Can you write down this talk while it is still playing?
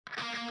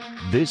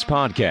This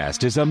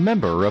podcast is a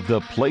member of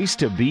the Place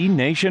to Be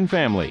Nation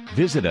family.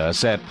 Visit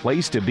us at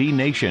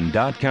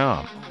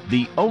placetobenation.com,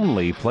 the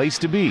only place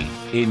to be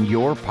in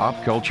your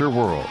pop culture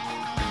world.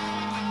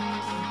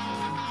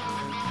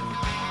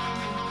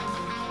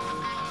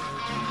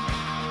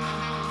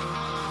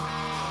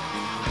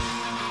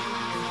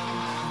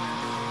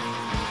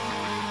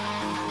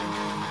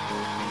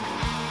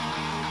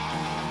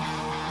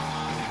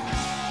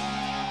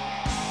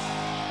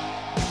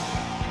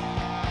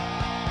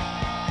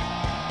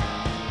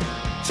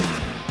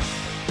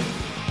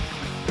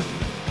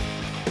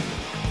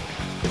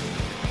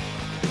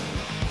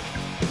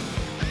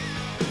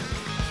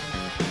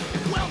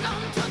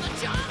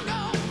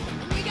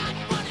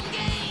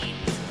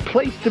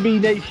 Place to Be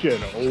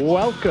Nation,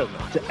 welcome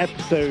to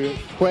episode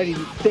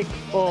 26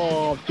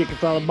 of Chicken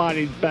Salad. My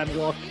name's Ben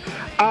Watt,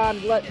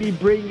 and let me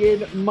bring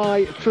in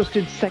my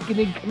trusted second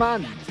in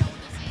command.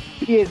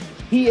 He is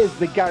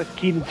the Gareth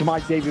Keenan to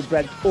my David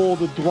Brent, or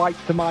the Dwight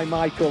to my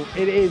Michael.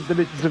 It is the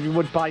Mississippi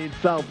Woodpie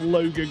himself,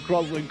 Logan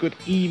Crosland. Good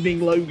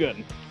evening,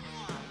 Logan.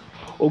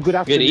 Or good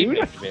afternoon. Good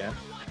evening, man.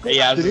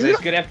 Yeah, I was going to say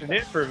it's good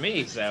afternoon for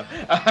me, so.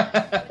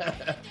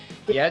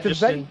 Yeah,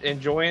 just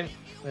enjoying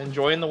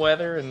the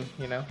weather and,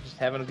 you know, just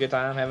having a good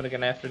time, having a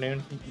good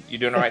afternoon. You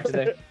doing all right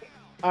today?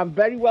 I'm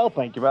very well,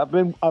 thank you.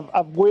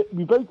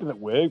 We've both been at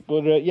work,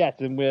 but yes,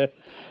 and we're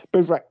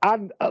both right.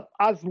 And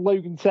as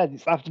Logan said,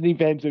 it's afternoon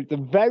for him, so it's a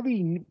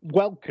very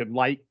welcome,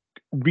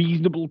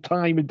 reasonable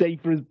time of day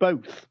for us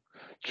both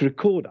to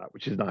record at,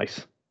 which is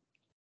nice.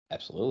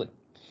 Absolutely.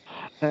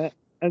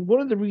 And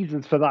one of the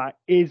reasons for that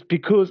is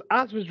because,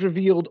 as was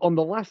revealed on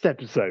the last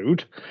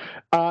episode,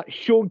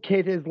 Sean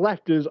Kidd has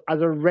left us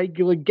as a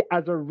regular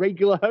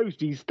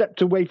host. He's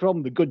stepped away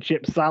from the Good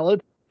Ship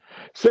Salad,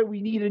 so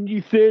we need a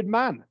new third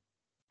man.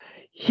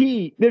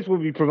 This will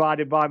be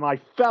provided by my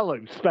fellow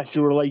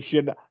special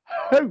relation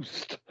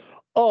host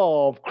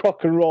of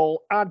Crock and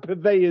Roll and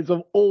purveyors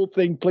of all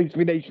things Place to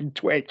Be Nation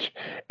Twitch.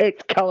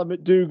 It's Callum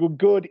McDougall.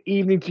 Good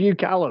evening to you,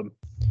 Callum.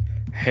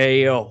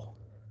 Hey, yo.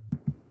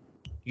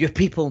 You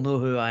people know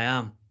who I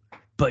am,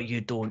 but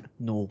you don't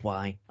know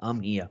why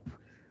I'm here.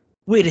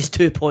 Where is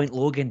 2 Point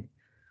Logan?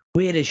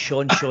 Where is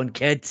Sean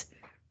Kidd?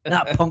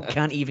 That punk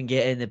can't even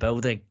get in the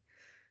building.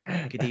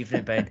 Good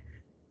evening, Ben.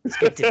 It's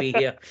good to be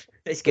here.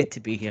 It's good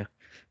to be here.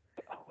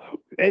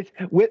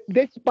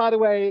 This, by the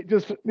way,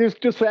 just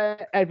for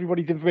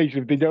everybody's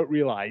information, if they don't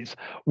realise,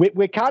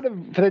 we're kind of,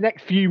 for the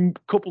next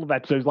couple of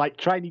episodes,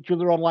 trying each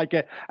other on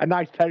a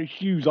nice pair of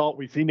shoes, aren't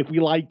we? Seeing if we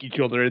like each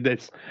other in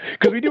this.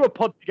 Because we do a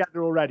pod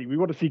together already. We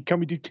want to see,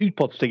 can we do 2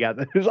 pods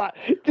together?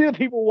 Do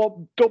people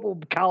want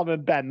double Callum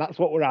and Ben? That's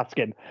what we're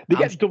asking. They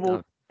get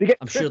triple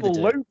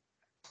Logan.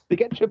 They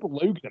get triple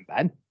Logan and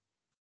Ben.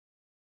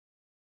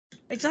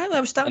 Exactly. I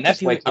was starting to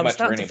feel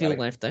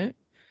left out.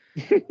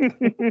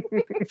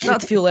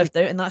 Start to feel left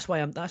out, and that's why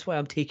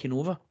I'm taking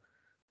over.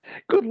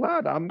 Good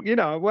lad.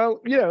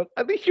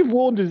 At least you've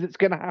warned us it's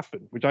going to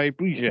happen, which I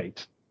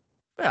appreciate.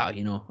 Well,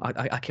 you know,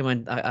 I came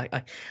in,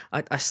 I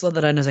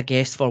slither in as a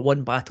guest for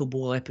one Battle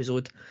Bowl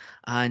episode,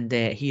 and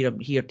here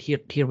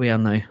we are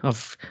now.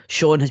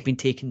 Sean has been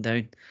taken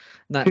down.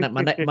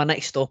 My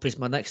next stop is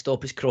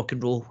Crock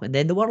and Roll, and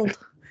then the world.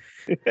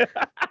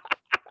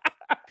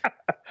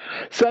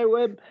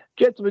 So,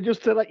 gentlemen,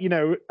 just to let you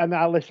know, and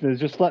our listeners,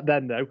 just let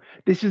them know,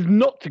 this is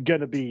not going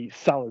to be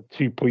Salad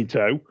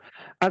 2.0.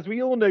 As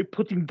we all know,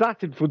 putting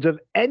that in front of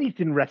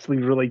anything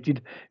wrestling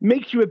related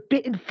makes you a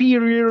bit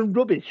inferior and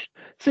rubbish.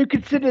 So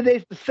consider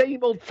this the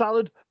same old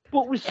salad,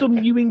 but with some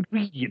new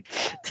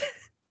ingredients.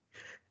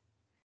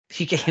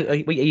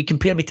 You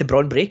compare me to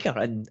Braun Breaker,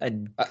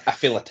 and I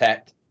feel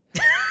attacked.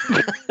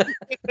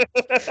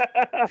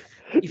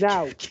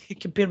 Now, you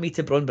compare me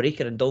to Braun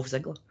Breaker and Dolph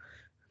Ziggler.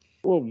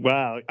 Oh,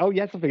 wow. Oh,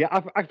 yes,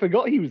 I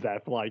forgot he was there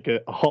for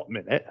a hot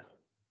minute.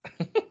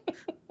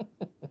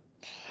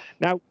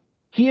 Now,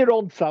 here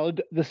on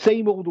Salad, the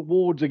same old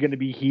awards are going to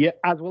be here,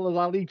 as well as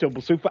our league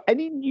table. So for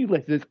any new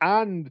listeners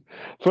and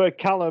for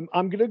Callum,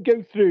 I'm going to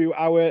go through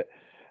as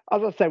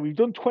I said, we've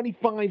done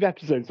 25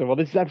 episodes so far.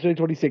 This is episode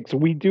 26. So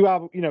we do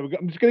have,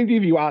 I'm just going to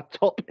give you our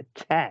top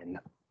 10.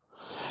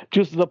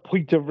 Just as a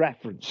point of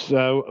reference.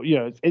 So,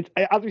 it's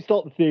as we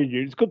start the third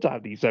year, it's good to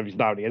have these services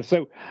nowadays.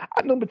 So,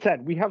 at number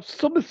 10, we have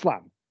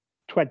SummerSlam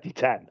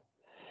 2010.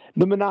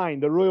 Number 9,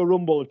 the Royal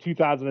Rumble of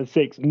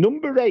 2006.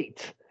 Number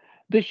 8,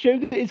 the show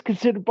that is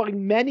considered by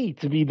many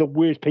to be the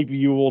worst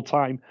pay-per-view of all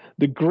time,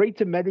 the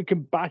Great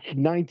American Bash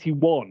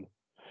 91.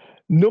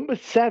 Number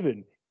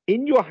 7,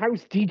 In Your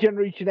House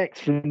D-Generation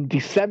X from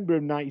December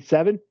of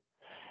 97.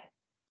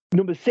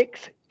 Number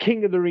 6,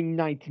 King of the Ring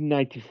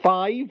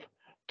 1995.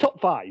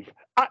 Top 5.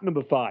 At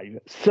number 5,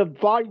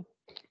 Survivor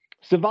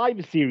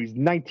Series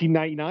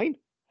 1999.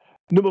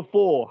 Number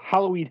 4,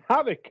 Halloween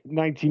Havoc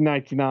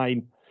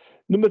 1999.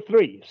 Number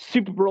 3,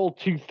 Super Bowl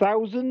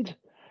 2000.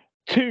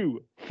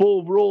 2,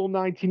 Fall Brawl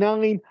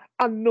 99.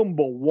 And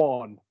number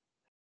 1,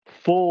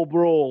 Fall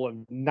Brawl of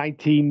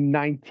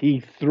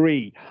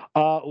 1993.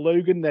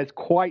 Logan, there's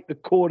quite the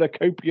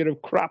cornucopia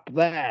of crap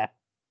there.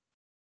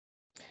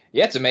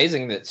 Yeah, it's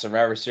amazing that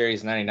Survivor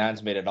Series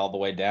 99's made it all the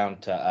way down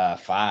to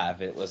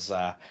 5. It was,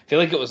 I feel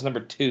like it was number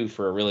 2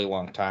 for a really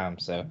long time.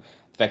 So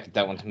the fact that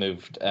that one's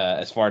moved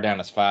as far down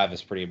as 5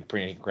 is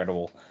pretty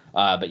incredible.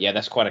 But yeah,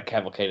 that's quite a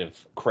cavalcade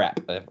of crap,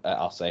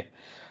 I'll say.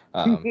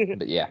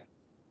 But yeah.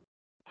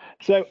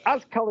 So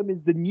as Callum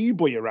is the new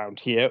boy around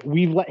here,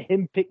 we've let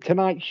him pick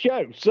tonight's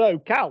show. So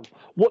Cal,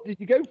 what did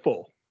you go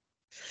for?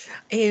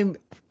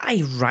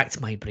 I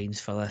racked my brains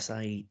for this.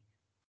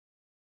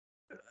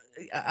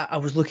 I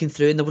was looking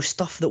through and there was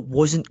stuff that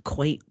wasn't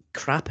quite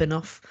crap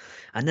enough.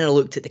 And then I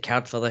looked at the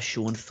card for this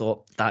show and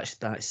thought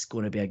that's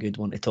going to be a good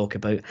one to talk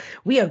about.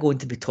 We are going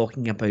to be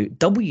talking about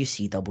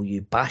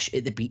WCW Bash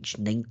at the Beach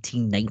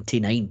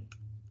 1999.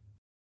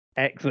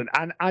 Excellent.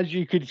 And as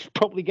you could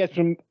probably guess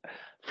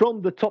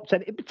from the top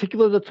 10, in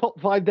particular the top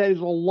 5, there's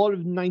a lot of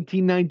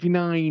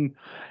 1999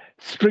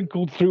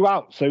 sprinkled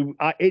throughout. So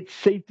it's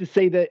safe to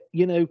say that,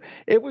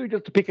 if we were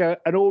just to pick an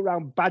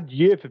all-round bad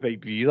year for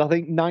pay-per-views, I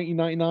think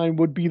 1999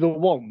 would be the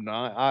one.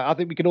 I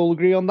think we can all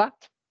agree on that.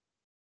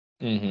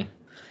 Mm-hmm.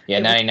 Yeah,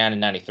 99 and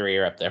 93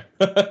 are up there.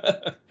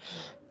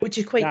 Which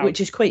is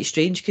quite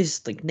strange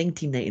because, like,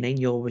 1999,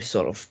 you always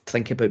sort of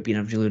think about being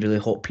a really, really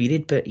hot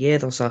period. But yeah,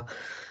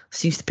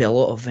 seems to be a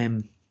lot of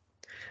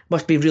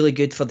must be really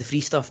good for the free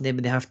stuff. And then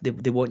when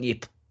they want you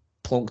to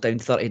plonk down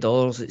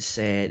 $30, it's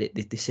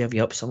they serve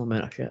you up some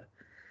amount of shit.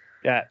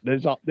 Yeah,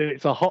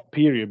 it's a hot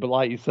period, but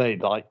like you say,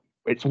 like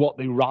it's what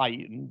they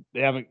write, and they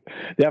haven't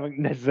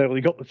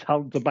necessarily got the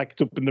talent to back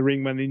it up in the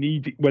ring when they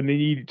need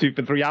it to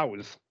for 3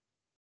 hours.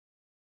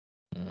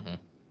 Mm-hmm.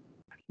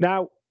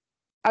 Now,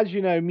 as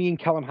you know, me and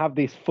Callum have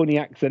this funny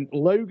accent.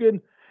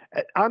 Logan,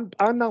 I'm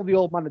now the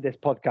old man of this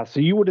podcast, so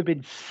you would have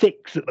been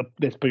 6 at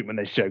this point when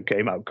this show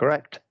came out,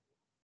 correct?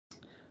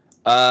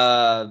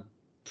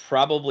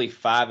 Probably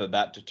 5,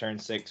 about to turn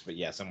 6, but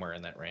yeah, somewhere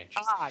in that range.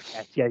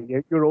 Yes, yeah,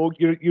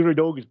 you're an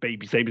August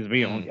baby, same as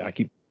me.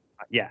 Mm-hmm.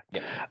 Yeah.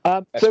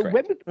 So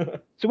when was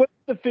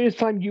the first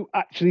time you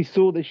actually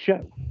saw this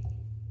show?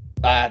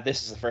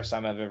 This is the first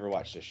time I've ever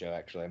watched this show.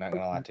 Actually, I'm not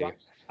gonna lie to you.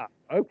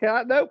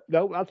 Okay,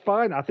 no, that's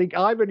fine. I think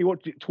I've only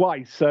watched it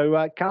twice.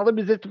 So, Callum,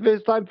 is this the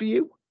first time for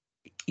you?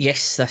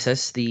 Yes, this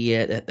is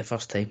the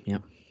first time. Yeah.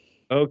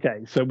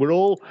 Okay, so we're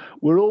all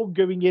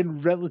going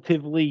in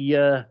relatively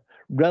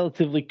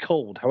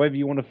cold, however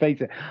you want to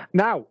face it.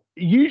 Now,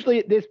 usually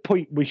at this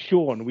point with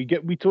Sean, we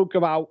talk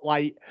about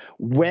like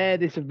where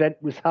this event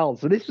was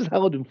held. So this was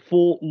held in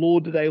Fort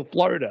Lauderdale,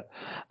 Florida,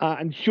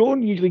 and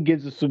Sean usually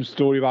gives us some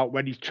story about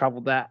when he's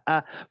travelled there.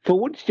 For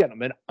once,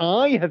 gentlemen,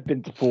 I have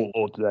been to Fort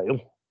Lauderdale.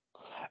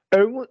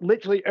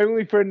 Literally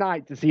only for a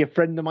night to see a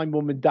friend of my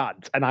mum and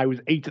dad's, and I was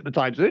 8 at the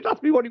time. So don't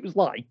ask me what it was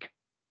like.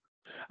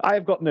 I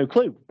have got no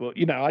clue, but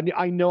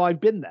I know I've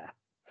been there.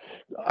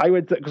 I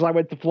went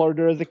to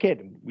Florida as a kid,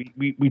 and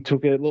we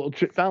took a little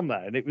trip down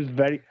there, and it was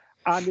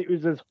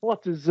as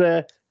hot as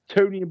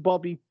Tony and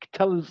Bobby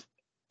tell us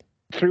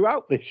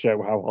throughout this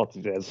show how hot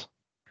it is.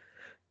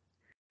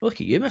 Look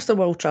at you, Mr.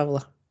 World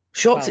Traveller.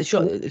 Shocked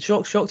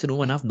to know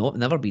when I've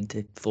never been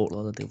to Fort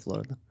Lauderdale,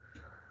 Florida.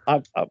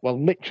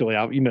 Literally,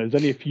 there's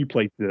only a few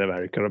places in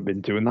America I've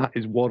been to, and that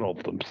is one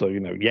of them. So,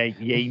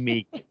 yay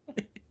me.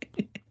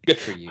 Good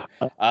for you.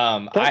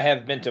 I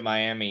have been to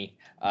Miami,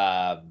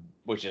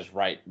 which is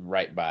right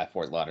by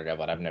Fort Lauderdale,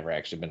 but I've never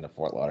actually been to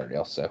Fort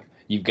Lauderdale. So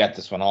you've got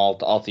this one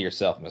all to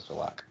yourself, Mr.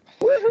 Locke.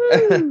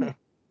 Woohoo!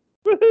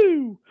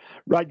 Woohoo!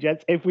 Right,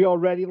 gents, if we are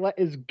ready, let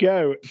us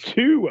go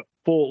to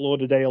Fort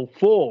Lauderdale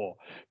for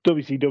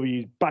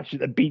WCW's Bash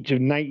at the Beach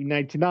of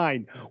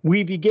 1999.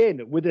 We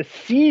begin with a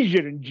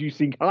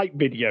seizure-inducing hype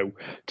video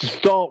to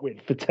start with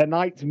for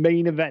tonight's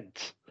main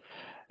event.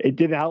 It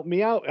did help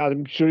me out.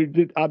 I'm sure it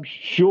did. I'm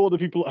sure the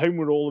people at home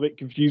were all a bit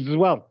confused as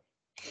well.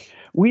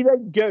 We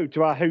then go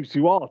to our hosts,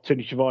 who are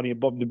Tony Schiavone and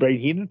Bob the Brain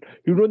Heenan,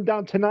 who run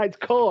down tonight's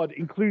card,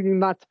 including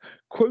that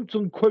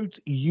quote-unquote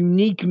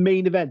unique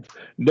main event.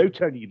 No,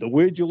 Tony, the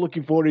word you're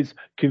looking for is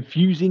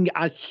confusing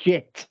as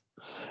shit.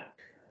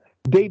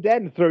 They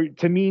then throw it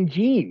to me and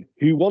Gene,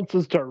 who wants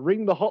us to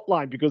ring the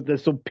hotline because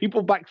there's some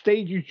people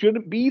backstage who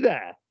shouldn't be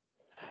there.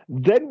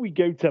 Then we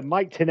go to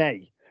Mike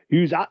Tenay,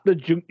 who's at the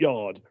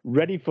junkyard,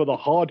 ready for the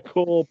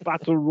hardcore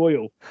battle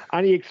royal.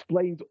 And he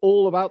explains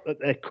all about that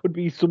there could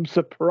be some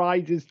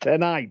surprises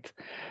tonight.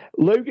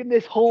 Logan,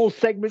 this whole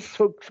segment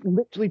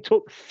literally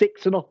took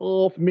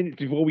 6.5 minutes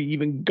before we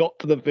even got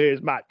to the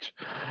first match.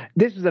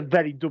 This was a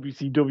very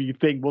WCW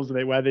thing, wasn't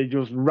it? Where they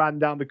just ran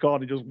down the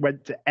card and just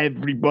went to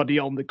everybody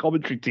on the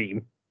commentary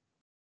team.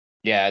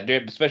 Yeah,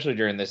 especially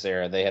during this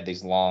era, they had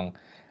these long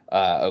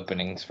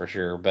openings for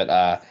sure.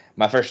 But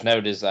my first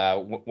note is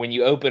when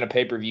you open a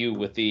pay-per-view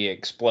with the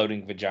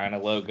exploding vagina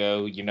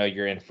logo,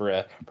 you're in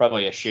for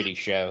probably a shitty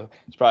show.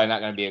 It's probably not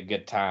going to be a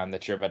good time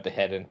that you're about to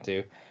head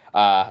into.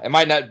 It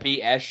might not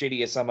be as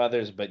shitty as some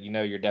others, but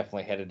you're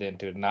definitely headed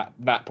into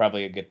not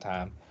probably a good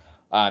time.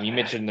 You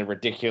mentioned the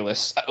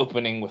ridiculous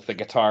opening with the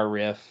guitar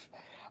riff.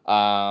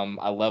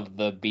 I love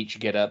the beach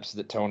get-ups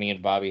that Tony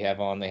and Bobby have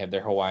on. They have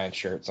their Hawaiian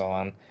shirts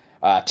on.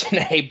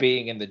 Today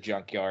being in the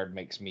junkyard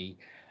makes me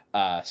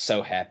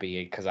so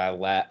happy because I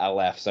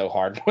laughed so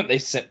hard when they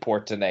sent poor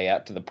Tenay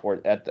out to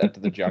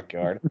the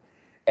junkyard.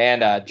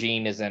 And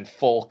Gene is in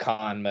full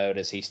con mode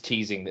as he's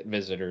teasing that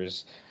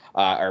visitors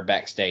are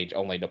backstage,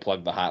 only to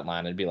plug the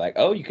hotline and be like,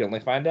 "Oh, you can only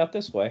find out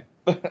this way."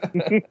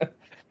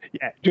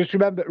 Yeah, just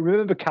remember,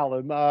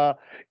 Callum.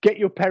 Get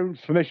your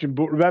parents' permission,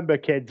 but remember,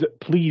 kids,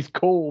 please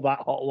call that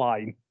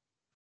hotline.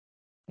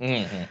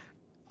 Mm-hmm.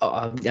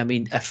 I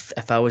mean,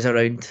 if I was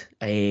around,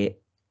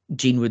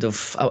 Gene would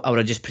have. I would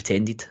have just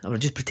pretended. I would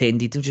have just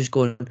pretended. I'm just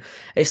going.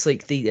 It's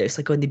like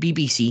on the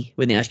BBC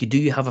when they ask you, "Do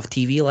you have a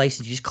TV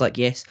license?" You just click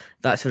yes.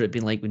 That's what it'd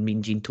been like when me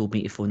and Gene told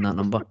me to phone that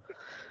number.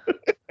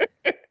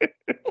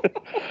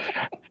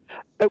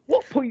 At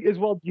what point as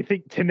well do you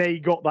think Tenay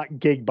got that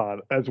gig,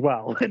 man, as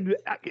well? And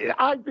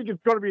I think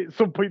it's got to be at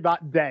some point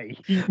that day.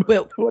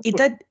 Well, he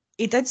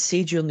did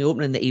say during the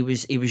opening that he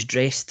was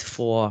dressed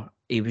for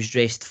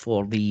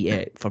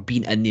the for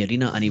being in the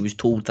arena, and he was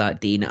told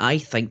that day. And I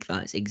think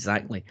that's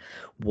exactly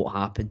what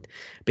happened,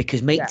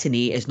 because Mike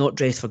Tenay is not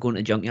dressed for going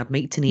to junkyard.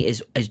 Mike Tenay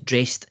is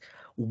dressed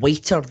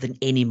whiter than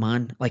any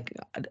man. Like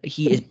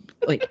he's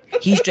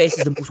dressed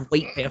as the most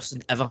white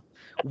person ever,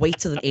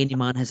 whiter than any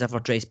man has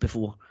ever dressed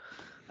before.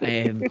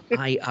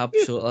 I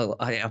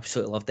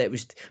absolutely loved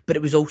it. But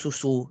it was also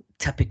so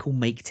typical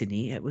Mike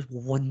Tenay. It was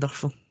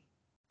wonderful.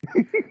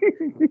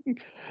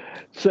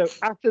 So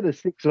after the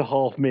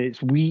 6.5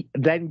 minutes, we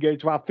then go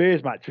to our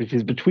first match, which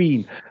is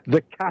between the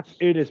Cat,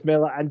 Ernest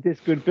Miller, and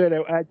Disco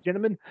Inferno.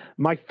 Gentlemen,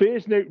 my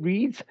first note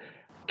reads,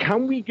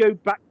 "Can we go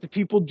back to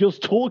people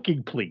just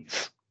talking,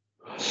 please?"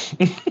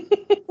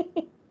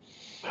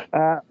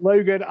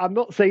 Logan, I'm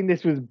not saying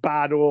this was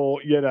bad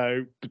or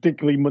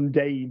particularly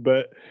mundane,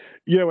 but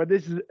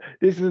this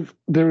is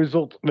the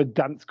result of a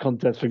dance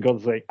contest, for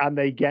God's sake, and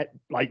they get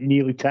like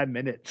nearly 10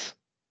 minutes.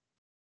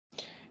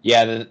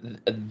 Yeah,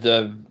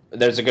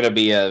 there's going to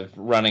be a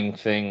running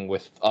thing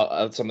with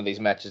some of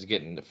these matches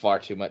getting far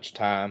too much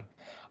time.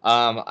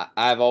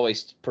 I've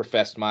always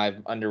professed my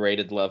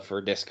underrated love for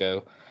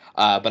Disco,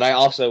 but I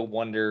also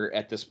wonder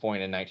at this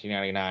point in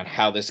 1999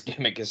 how this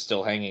gimmick is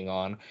still hanging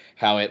on,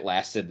 how it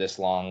lasted this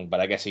long. But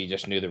I guess he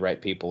just knew the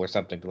right people or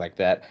something like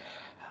that.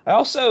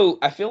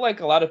 I feel like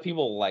a lot of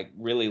people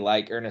really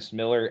like Ernest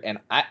Miller, and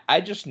I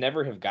just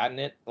never have gotten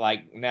it.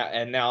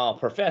 Now I'll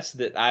profess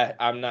that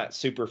I'm not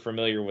super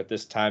familiar with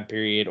this time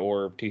period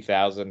or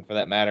 2000 for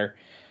that matter,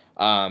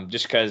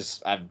 just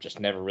because I've just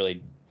never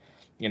really,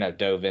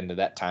 dove into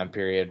that time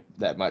period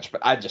that much.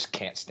 But I just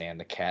can't stand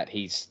the Cat.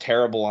 He's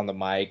terrible on the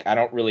mic. I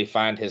don't really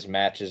find his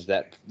matches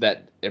that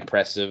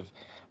impressive.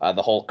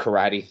 The whole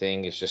karate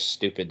thing is just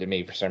stupid to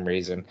me for some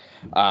reason.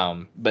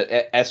 But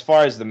as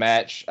far as the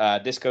match,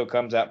 Disco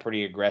comes out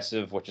pretty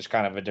aggressive, which is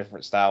kind of a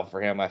different style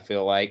for him, I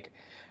feel like.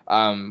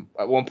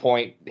 At one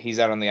point, he's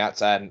out on the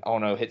outside, and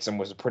Ono hits him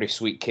with some pretty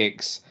sweet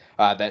kicks.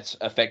 That's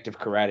effective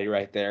karate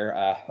right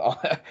there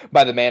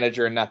by the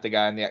manager and not the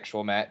guy in the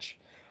actual match.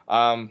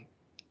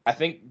 I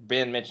think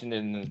Ben mentioned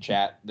in the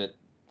chat that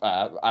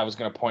I was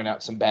going to point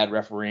out some bad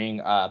refereeing,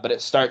 but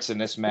it starts in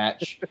this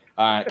match.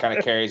 It kind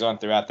of carries on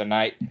throughout the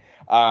night.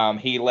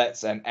 He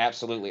lets an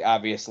absolutely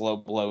obvious low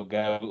blow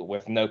go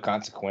with no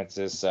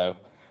consequences. So,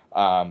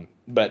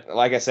 but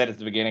like I said at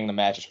the beginning, the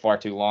match is far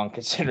too long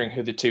considering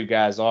who the two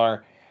guys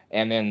are.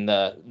 And then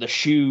the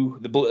shoe,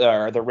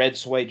 the red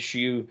suede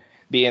shoe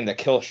being the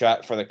kill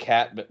shot for the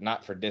Cat, but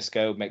not for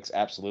Disco, makes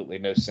absolutely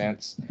no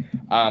sense.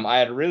 I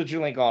had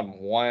originally gone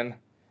 1,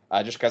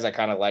 just because I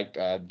kind of liked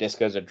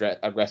Disco's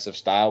aggressive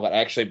style, but I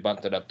actually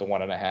bumped it up to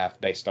 1.5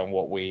 based on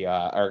what we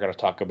are going to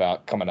talk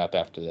about coming up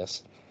after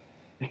this.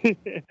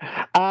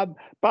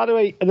 By the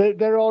way,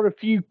 there are a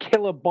few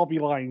killer Bobby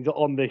lines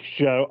on this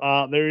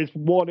show. There is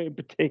one in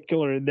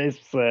particular in this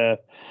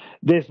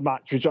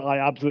match which I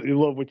absolutely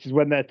love, which is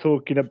when they're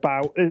talking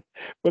about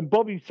when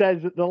Bobby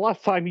says that the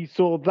last time he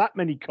saw that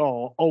many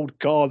old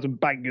cars and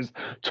bangers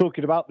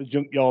talking about the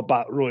Junkyard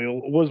Battle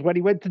Royal was when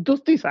he went to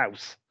Dusty's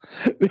house.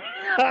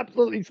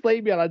 Absolutely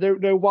slayed me, and I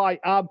don't know why.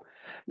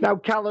 Now,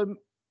 Callum,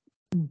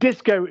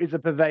 Disco is a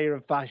purveyor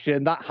of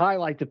fashion. That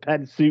highlighter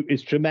pen suit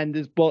is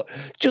tremendous. But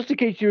just in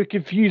case you were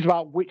confused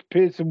about which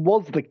person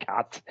was the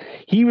Cat,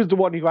 he was the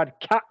one who had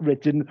Cat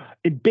written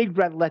in big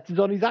red letters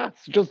on his ass,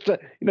 just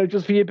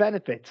for your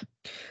benefit.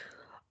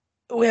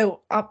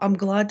 Well, I'm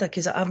glad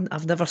because I'm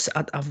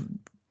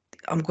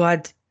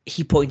glad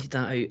he pointed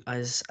that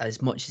out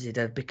as much as he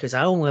did, because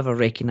I only ever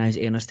recognised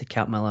Ernest the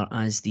Cat Miller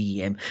as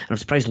the and I'm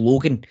surprised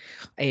Logan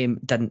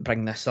didn't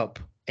bring this up.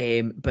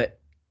 But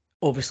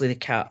obviously the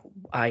Cat,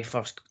 I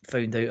first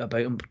found out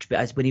about him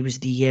as when he was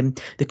the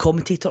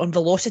commentator on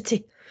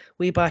Velocity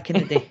way back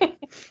in the day.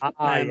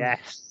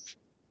 Yes.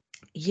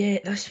 Yeah,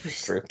 this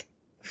was true.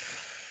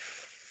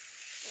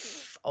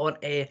 On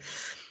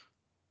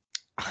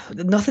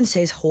nothing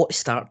says hot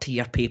start to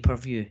your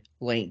pay-per-view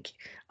like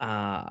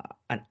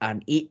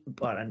an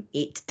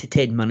 8 to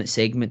 10 minute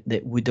segment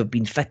that would have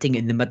been fitting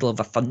in the middle of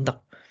a Thunder.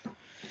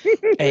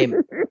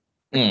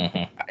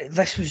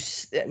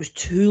 It was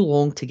too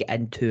long to get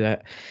into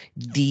it.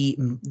 The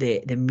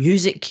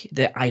music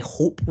that I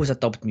hope was a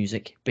dubbed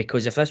music,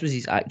 because if this was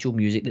his actual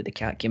music that the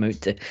cat came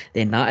out to,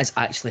 then that is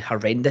actually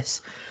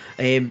horrendous.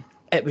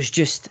 It was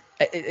just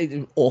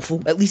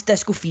awful. At least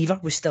Disco Fever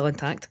was still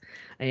intact.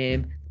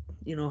 So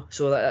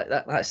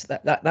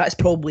that's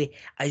probably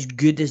as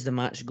good as the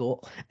match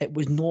got. It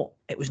was not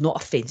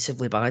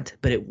offensively bad,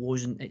 but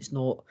it's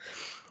not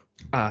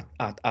a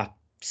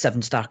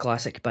 7-star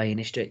classic by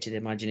any stretch of the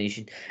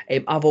imagination.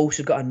 I've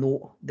also got a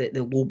note that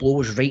the low blow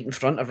was right in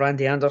front of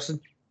Randy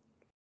Anderson,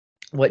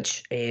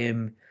 which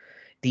was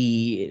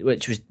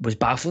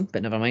baffling,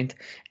 but never mind.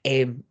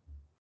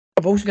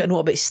 I've also got a note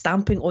about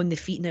stamping on the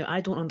feet. Now,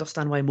 I don't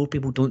understand why more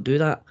people don't do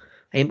that.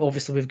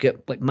 Obviously, we've got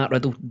like Matt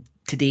Riddle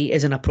today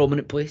is in a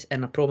prominent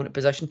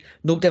position.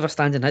 Nobody ever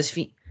stands on his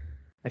feet.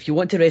 If you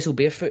want to wrestle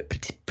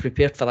barefoot,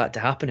 prepared for that to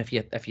happen. If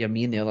you're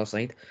me on the other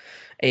side.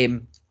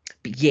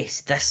 But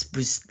yes, this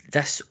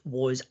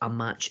was a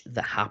match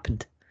that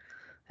happened.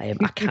 I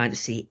can't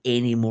say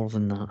any more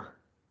than that.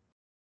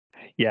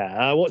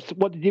 Yeah.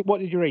 What did you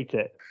rate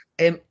it?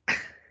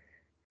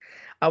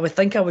 I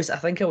think I was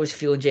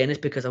feeling generous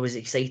because I was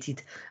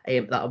excited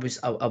that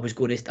I was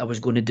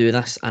going to do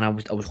this, and I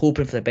was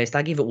hoping for the best.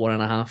 I gave it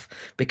 1.5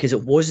 because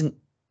it wasn't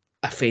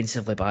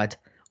offensively bad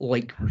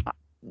like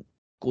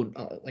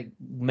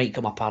might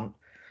come apparent.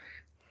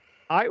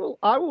 I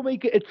will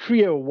make it a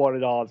trio of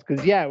 1.5 because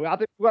I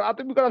think we're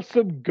going to have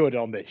some good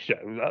on this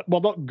show.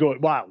 Well, not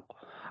good. Well,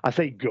 I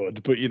say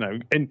good, but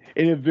in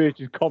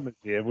inverted commas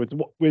here with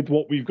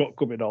what we've got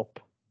coming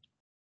up.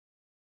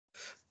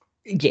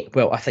 Yeah,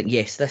 well, I think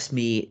yes. This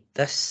may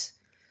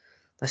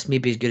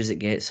be as good as it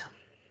gets.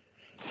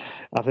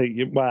 I think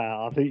you're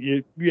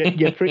pretty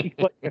you're pretty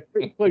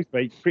close,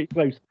 mate. Pretty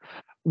close.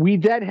 We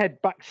then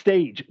head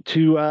backstage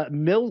to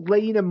Mills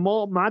Lane and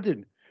Mark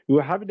Madden, who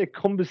are having a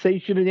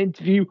conversation and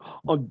interview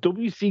on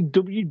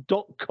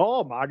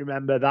WCW.com. I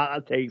remember that.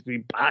 That takes me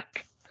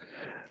back.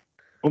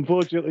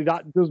 Unfortunately,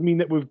 that does mean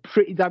that we're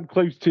pretty damn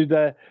close to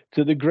the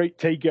great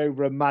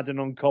takeover of Madden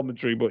on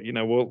commentary. But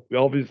well,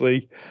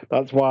 obviously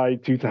that's why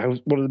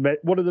 2000.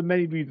 One of the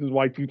many reasons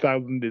why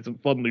 2000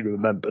 isn't fondly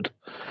remembered.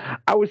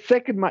 Our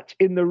second match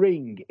in the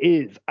ring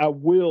is a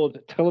world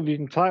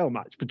television title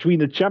match between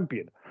the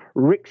champion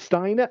Rick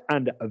Steiner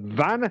and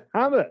Van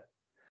Hammer.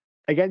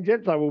 Again,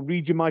 gents, I will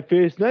read you my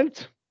first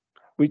note,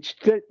 which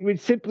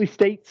simply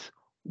states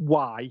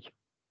why.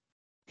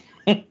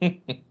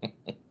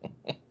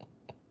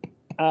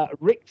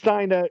 Rick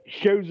Steiner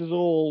shows us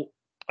all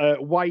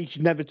why you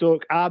should never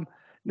talk.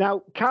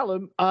 Now,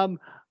 Callum,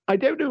 I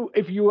don't know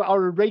if you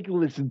are a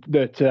regular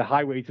listener to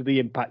Highway to the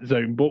Impact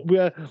Zone, but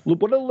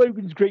one of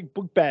Logan's great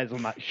bugbears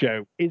on that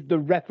show is the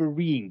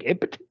refereeing. In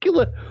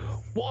particular,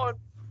 what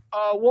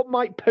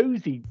Mike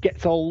Posey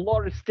gets a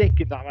lot of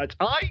stick in that match.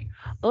 I'm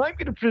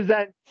going to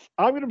present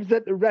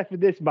the ref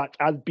in this match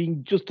as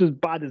being just as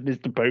bad as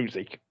Mr.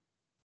 Posey.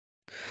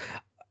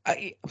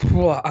 I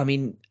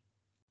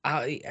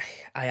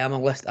am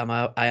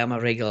a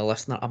regular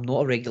listener. I'm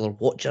not a regular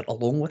watcher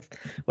along with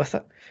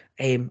it.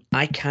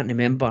 I can't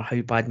remember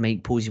how bad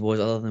Mike Posey was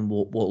other than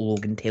what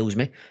Logan tells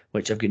me,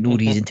 which I've got no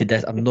reason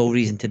to I've no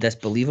reason to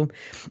disbelieve him.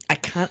 I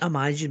can't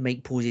imagine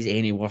Mike Posey's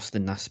any worse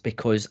than this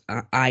because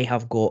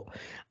I've got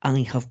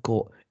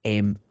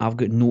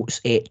notes.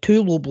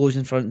 2 low blows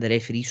in front of the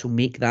referee, so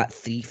make that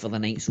 3 for the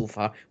night so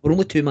far. We're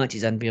only 2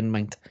 matches in, bear in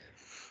mind,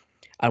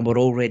 and we're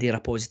already at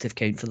a positive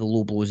count for the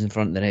low blows in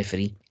front of the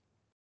referee.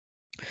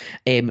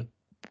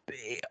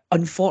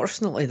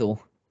 Unfortunately, though,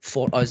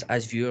 for us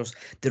as viewers,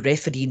 the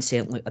refereeing,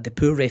 certainly the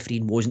poor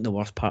refereeing, wasn't the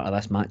worst part of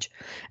this match.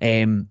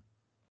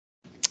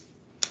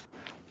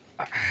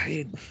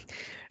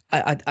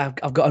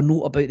 I've got a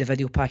note about the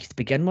video package to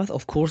begin with.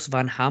 Of course,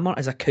 Van Hammer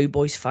is a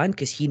Cowboys fan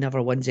because he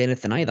never wins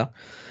anything either.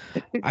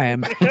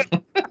 And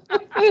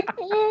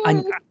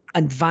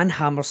Van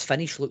Hammer's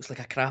finish looks like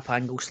a crap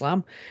angle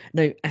slam.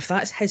 Now, if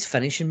that's his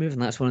finishing move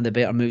and that's one of the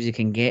better moves he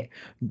can get,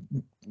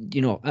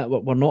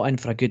 we're not in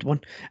for a good one.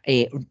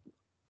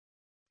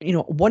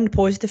 One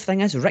positive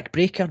thing is Rick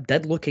Breaker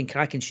did look in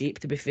cracking shape,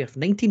 to be fair.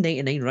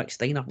 1999 Rick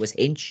Steiner was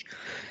hench.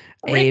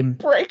 Rick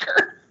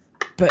Breaker.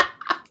 But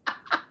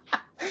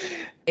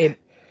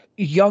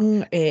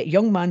young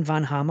man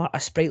Van Hammer,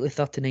 a sprightly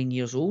 39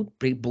 years old,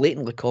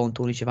 blatantly calling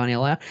Tony Schiavone a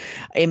liar.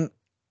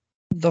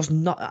 There's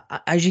not,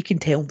 as you can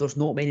tell, there's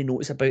not many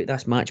notes about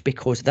this match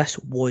because this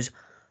was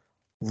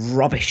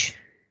rubbish.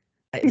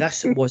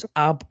 This was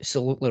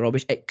absolutely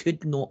rubbish. It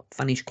could not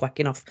finish quick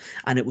enough,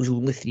 and it was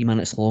only 3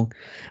 minutes long.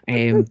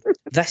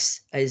 This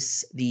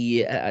is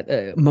the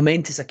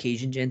momentous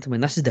occasion,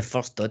 gentlemen. This is the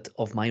first dud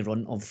of my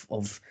run on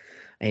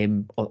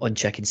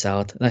Chicken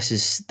Salad.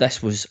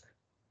 This was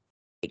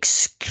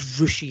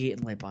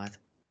excruciatingly bad.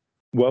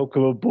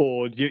 Welcome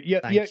aboard.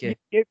 Thank you.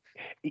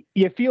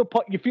 You feel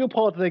part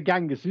of the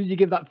gang as soon as you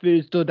give that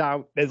first stud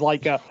out. There's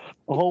like a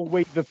whole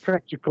weight of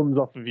pressure comes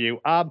off of you.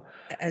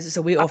 As it's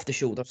a weight off the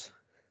shoulders.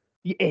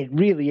 It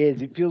really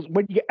is. It feels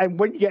when you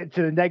get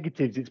to the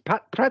negatives, it's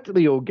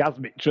practically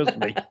orgasmic. Trust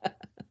me.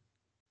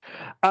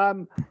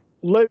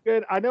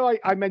 Logan, I know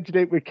I mentioned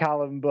it with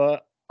Callum,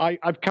 but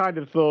I've kind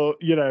of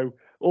thought,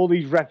 all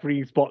these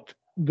refereeing spots,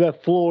 the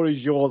floor is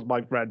yours,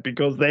 my friend,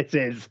 because this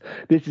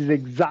is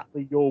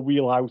exactly your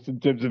wheelhouse in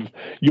terms of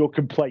your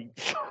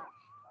complaints.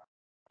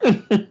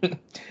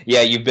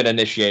 Yeah, you've been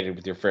initiated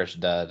with your first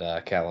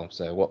dud, Callum.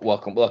 So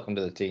welcome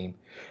to the team.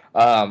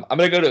 I'm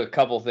gonna go to a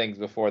couple things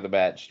before the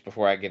match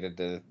before I get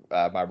into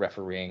my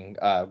refereeing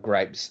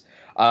gripes.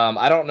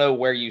 I don't know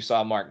where you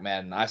saw Mark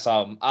Madden. I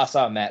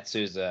saw Matt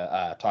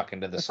Souza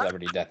talking to the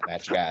Celebrity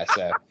Deathmatch guy.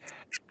 So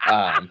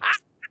I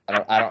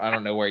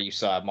don't know where you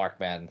saw Mark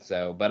Madden.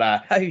 So, but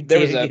How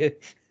there was dare a. you?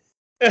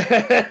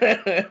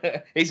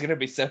 He's gonna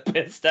be so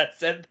pissed I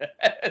said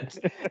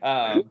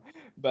that.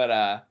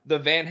 But the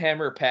Van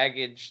Hammer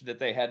package that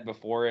they had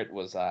before it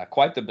was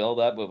quite the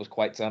build-up. It was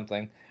quite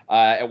something.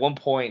 At one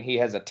point, he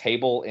has a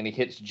table and he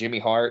hits Jimmy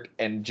Hart,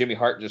 and Jimmy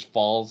Hart just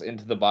falls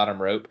into the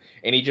bottom rope,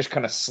 and he just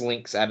kind of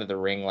slinks out of the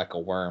ring like a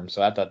worm.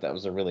 So I thought that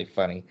was a really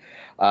funny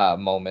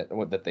moment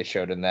that they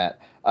showed in that.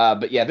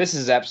 But yeah, this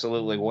is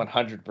absolutely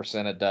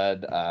 100% a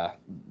dud.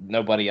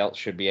 Nobody else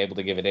should be able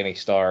to give it any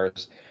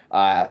stars.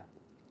 Hammer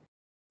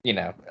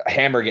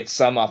gets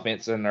some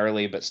offense in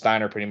early, but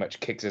Steiner pretty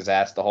much kicks his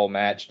ass the whole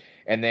match.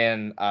 And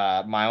then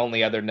my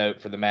only other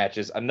note for the match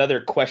is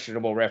another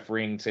questionable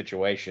refereeing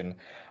situation.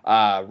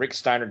 Rick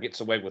Steiner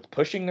gets away with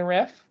pushing the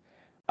ref.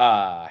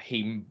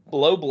 He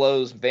low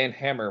blows Van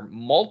Hammer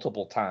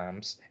multiple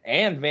times,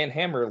 and Van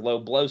Hammer low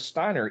blows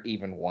Steiner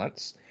even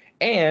once,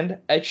 and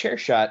a chair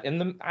shot in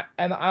the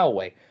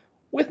aisleway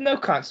with no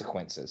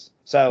consequences.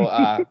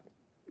 So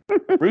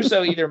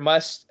Russo either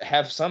must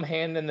have some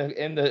hand in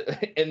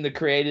the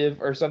creative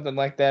or something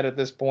like that at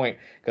this point,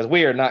 because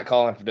we are not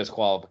calling for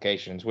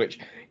disqualifications, which,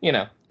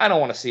 I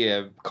don't want to see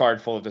a card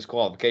full of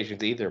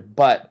disqualifications either,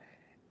 but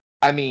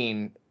I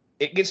mean,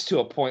 it gets to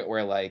a point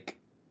where like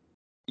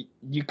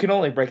you can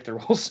only break the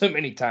rules so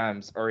many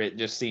times or it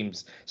just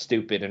seems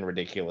stupid and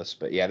ridiculous.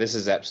 But yeah, this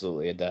is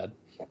absolutely a dud.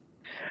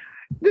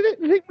 The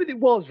thing with it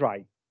was,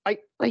 right,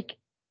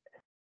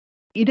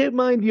 you don't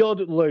mind the odd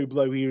low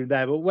blow here and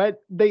there, but when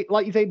they,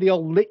 like you say, they are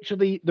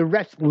literally, the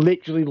ref's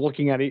literally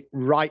looking at it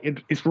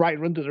it's right in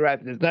front of the ref.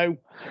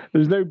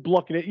 There's no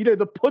blocking it.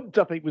 The punt,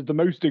 I think, was the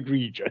most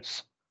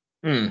egregious.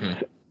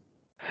 Mm-hmm.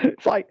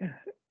 It's like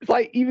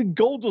even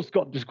Goldust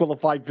got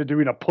disqualified for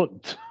doing a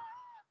punt.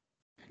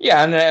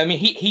 Yeah, and I mean,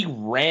 he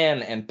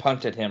ran and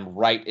punted him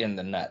right in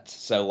the nuts.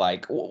 So,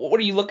 like, what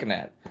are you looking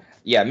at?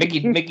 Yeah,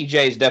 Mickey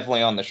J is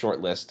definitely on the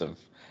short list of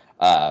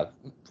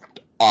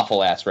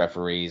awful ass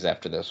referees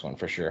after this one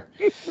for sure.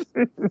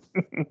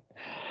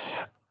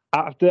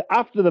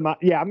 After the match,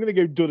 yeah, I'm going to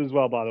go dud as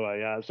well. By the way,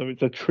 yeah. So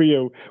it's a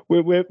trio.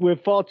 We're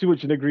far too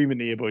much in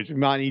agreement here, boys. We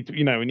might need to,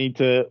 we need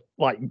to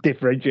like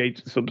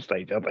differentiate at some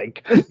stage. I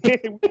think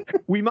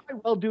we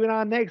might well do in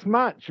our next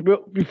match.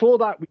 But before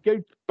that, we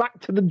go back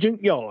to the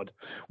junkyard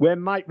where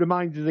Mike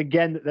reminds us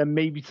again that there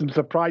may be some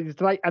surprises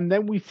tonight, and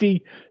then we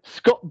see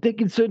Scott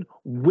Dickinson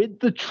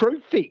with the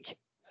trophy.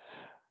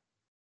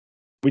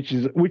 Which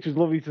is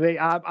lovely to see.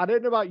 I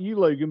don't know about you,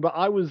 Logan, but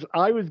I was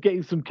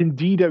getting some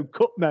Candido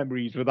Cup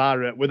memories with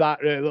that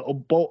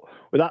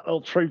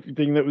little trophy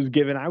thing that was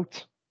given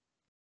out.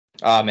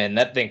 Oh man,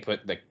 that thing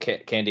put the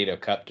Candido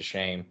Cup to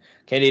shame.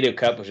 Candido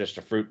Cup was just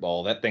a fruit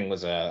bowl. That thing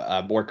was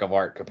a work of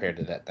art compared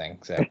to that thing.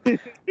 So,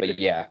 but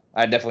yeah,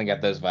 I definitely got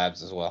those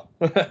vibes as well.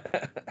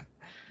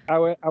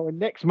 Our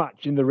next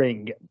match in the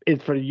ring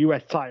is for the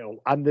US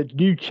title, and the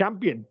new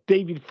champion,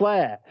 David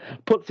Flair,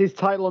 puts his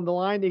title on the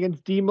line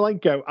against Dean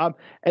Malenko.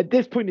 At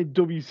this point in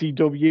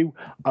WCW,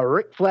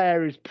 Ric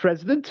Flair is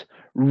president,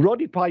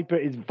 Roddy Piper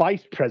is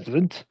vice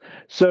president,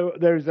 so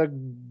there's a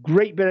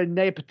great bit of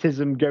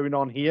nepotism going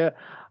on here.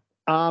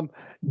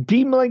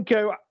 Dean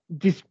Malenko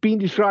being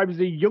described as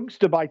a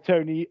youngster by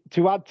Tony,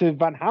 to add to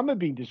Van Hammer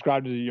being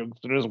described as a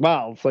youngster as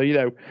well. So,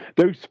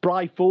 those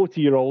spry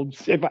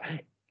 40-year-olds,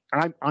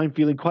 I'm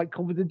feeling quite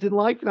confident in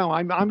life now.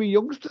 I'm a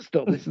youngster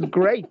still. This is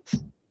great.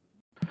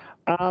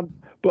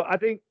 But I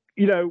think,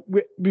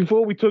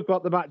 before we talk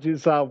about the match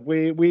itself,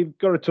 we've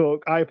got to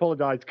talk. I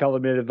apologize,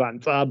 Callum, in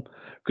advance, because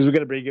we're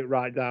going to bring it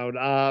right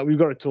down. We've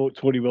got to talk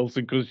Tori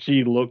Wilson because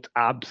she looked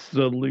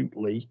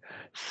absolutely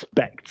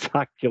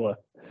spectacular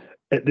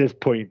at this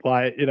point.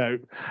 I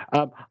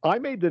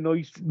made the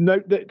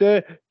note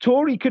that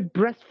Tori could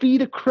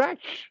breastfeed a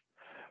crash,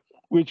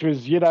 which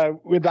was,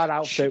 with that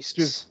outfit,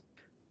 just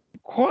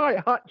quite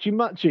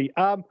hachi-machi.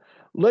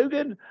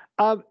 Logan,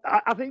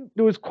 I think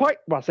there was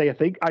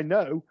I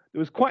know there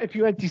was quite a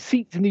few empty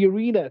seats in the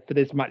arena for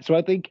this match, so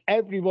I think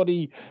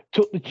everybody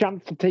took the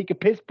chance to take a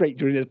piss break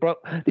during this, but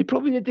they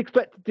probably didn't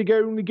expect it to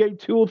only go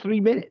 2 or 3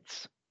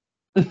 minutes.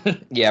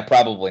 Yeah,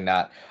 probably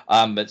not.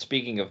 But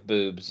speaking of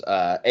boobs,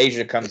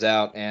 Asia comes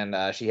out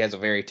and she has a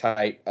very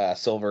tight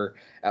silver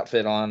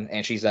outfit on,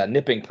 and she's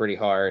nipping pretty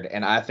hard.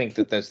 And I think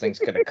that those things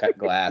could have cut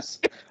glass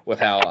with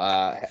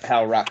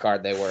how rock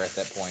hard they were at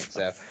that point.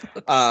 So,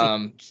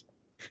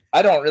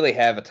 I don't really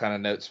have a ton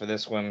of notes for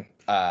this one.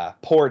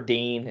 Poor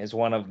Dean is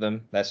one of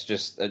them. That's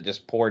just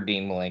poor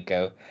Dean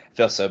Malenko. I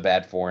feel so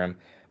bad for him.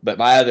 But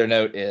my other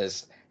note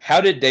is how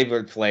did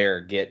David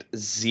Flair get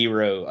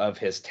zero of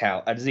his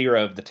talent,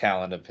 zero of the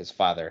talent of his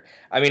father?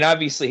 I mean,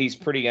 obviously he's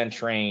pretty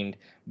untrained,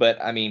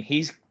 but I mean,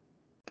 he's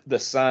the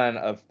son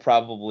of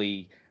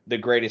probably the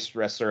greatest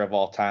wrestler of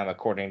all time,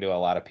 according to a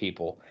lot of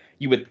people.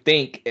 You would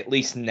think, at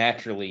least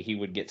naturally, he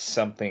would get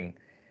something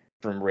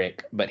from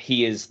Rick, but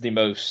he is the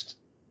most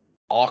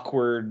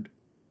awkward,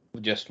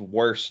 just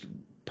worst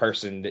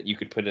person that you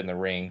could put in the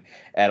ring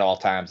at all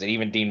times. And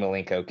even Dean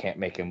Malenko can't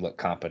make him look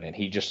competent.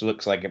 He just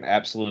looks like an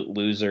absolute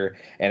loser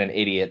and an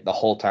idiot the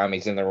whole time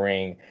he's in the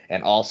ring.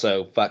 And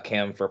also, fuck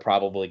him for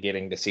probably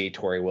getting to see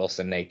Tori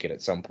Wilson naked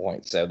at some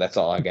point. So that's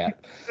all I got.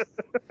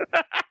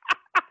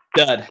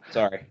 Dud.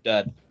 Sorry,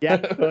 dud. Yeah,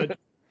 good.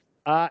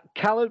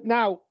 Callum,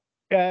 now,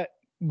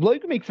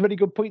 Logan makes a very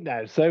good point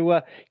there. So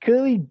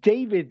clearly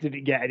David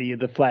didn't get any of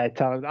the Flair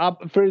talent.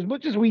 For as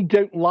much as we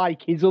don't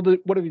like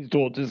one of his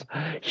daughters,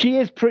 she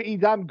is pretty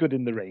damn good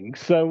in the ring.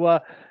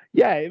 So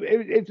yeah,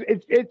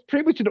 it's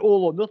pretty much an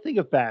all or nothing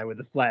affair with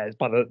the Flairs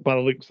by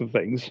the looks of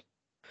things.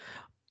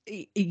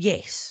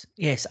 Yes,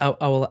 I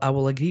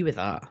will agree with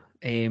that.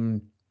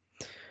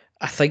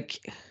 I think.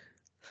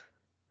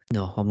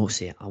 No, I'm not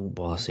saying. I won't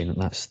bother saying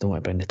it. Don't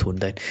want to bring the tone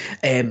down.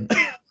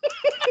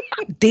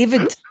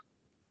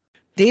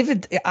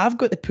 David, I've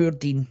got the poor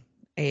Dean.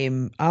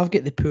 I've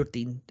got the poor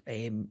Dean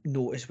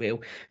note as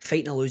well.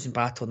 Fighting a losing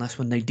battle on this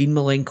one. Now, Dean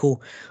Malenko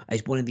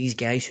is one of these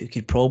guys who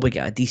could probably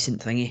get a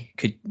decent thingy.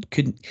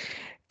 Could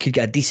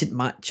get a decent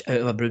match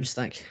out of a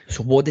broomstick.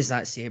 So what does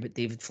that say about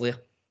David Flair?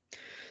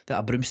 That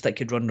a broomstick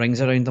could run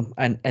rings around him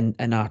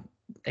in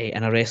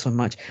a wrestling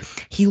match.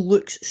 He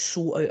looks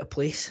so out of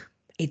place.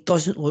 He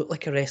doesn't look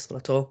like a wrestler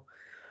at all.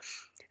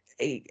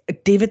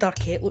 David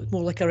Arquette looked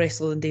more like a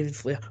wrestler than David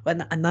Flair,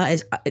 and that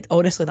is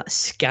honestly that's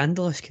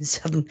scandalous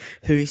considering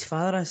who his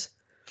father is.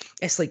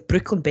 It's like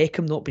Brooklyn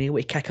Beckham not being able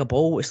to kick a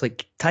ball. It's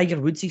like Tiger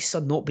Woods'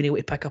 son not being able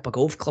to pick up a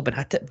golf club and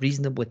hit it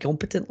reasonably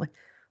competently.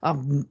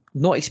 I'm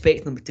not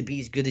expecting him to be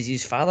as good as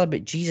his father,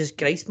 but Jesus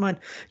Christ, man,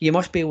 you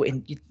must be able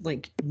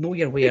to know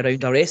your way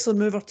around a wrestling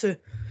move or two.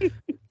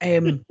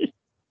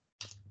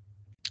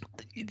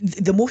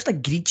 The most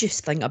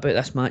egregious thing about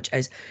this match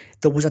is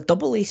there was a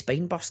double A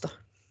spine buster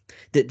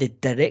that the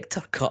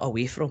director cut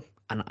away from,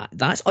 and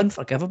that's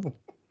unforgivable.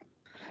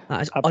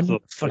 That is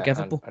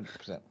unforgivable.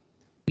 100%.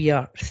 We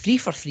are 3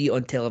 for 3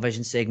 on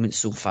television segments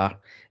so far.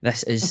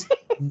 This is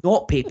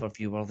not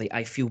pay-per-view worthy.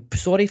 I feel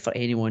sorry for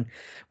anyone.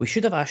 We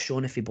should have asked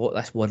Sean if he bought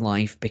this one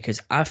live,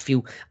 because I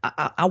feel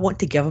I want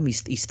to give him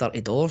his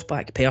 $30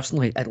 back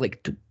personally at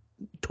like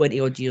 20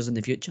 odd years in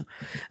the future.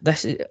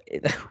 This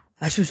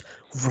was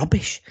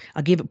rubbish.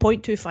 I gave it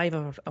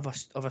 0.25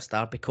 of a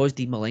star because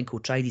Dean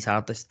Malenko tried his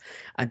hardest.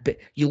 But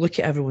you look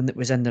at everyone that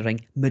was in the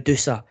ring: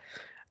 Medusa,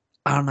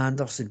 Arn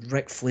Anderson,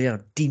 Ric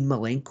Flair, Dean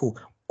Malenko,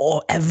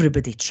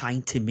 everybody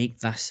trying to make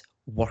this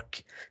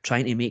work,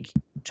 trying to make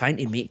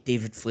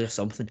David Flair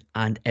something,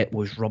 and it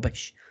was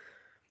rubbish.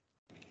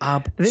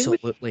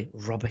 Absolutely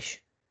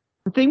rubbish.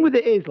 The thing with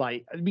it is,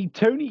 like, I mean,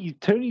 Tony's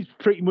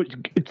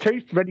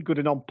very good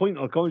and on point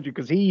on commentary,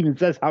 because he even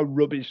says how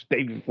rubbish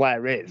David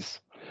Flair is.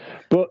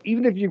 But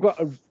even if you've got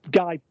a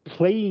guy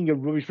playing a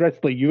rubbish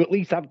wrestler, you at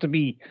least have to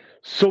be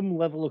some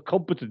level of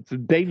competence,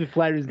 and David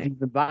Flair isn't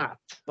even that.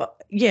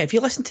 But yeah, if you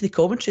listen to the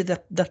commentary,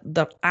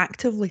 they're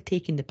actively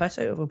taking the piss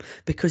out of him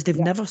because they've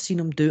never seen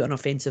him do an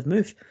offensive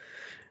move.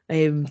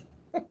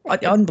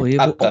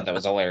 Unbelievable. I thought that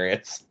was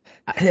hilarious.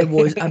 It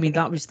was. I mean,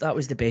 that was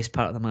the best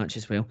part of the match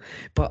as well.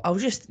 But I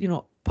was just,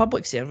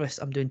 public service.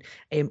 I'm doing.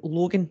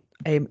 Logan,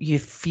 you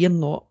fear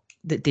not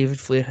that David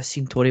Flair has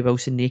seen Tori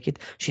Wilson naked.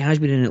 She has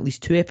been in at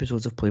least 2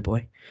 episodes of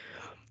Playboy.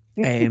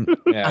 And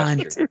I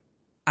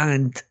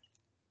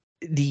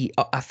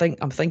think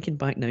I'm thinking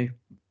back now.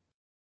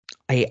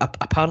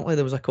 Apparently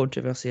there was a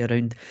controversy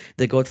around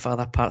The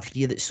Godfather Part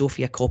 3 that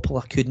Sofia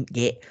Coppola couldn't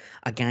get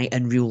a guy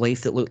in real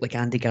life that looked like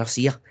Andy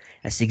Garcia.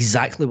 It's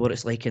exactly what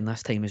it's like in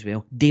this time as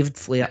well. David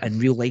Flair in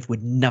real life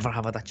would never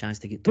have had a chance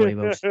to get Tori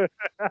Wilson.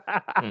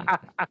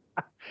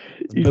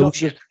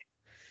 Bullshit.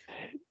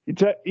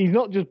 He's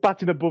not just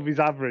batting above his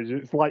average.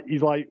 It's like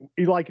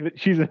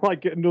she's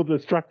like another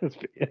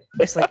stratosphere.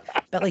 It's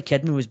like Billy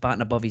Kidman was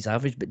batting above his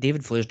average, but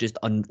David Flair's just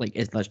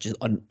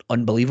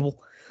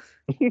unbelievable.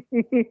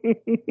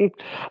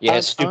 Yeah,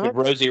 stupid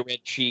rosy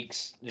red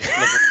cheeks. Yeah,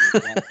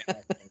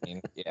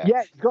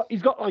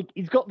 he's got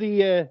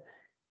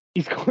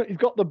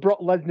the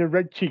Brock Lesnar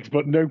red cheeks,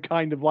 but no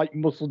kind of like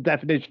muscle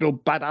definition or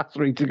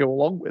badassery to go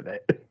along with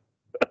it.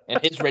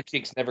 And his red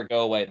cheeks never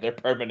go away. They're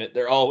permanent.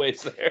 They're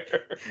always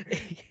there.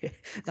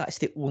 That's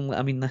the only.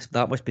 I mean,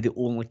 that must be the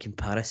only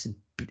comparison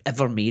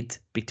ever made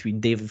between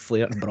David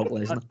Flair and Brock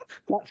Lesnar.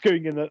 That's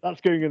going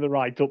in the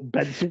right up.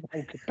 Benson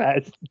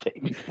compares to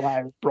David Flair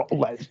and Brock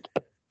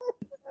Lesnar.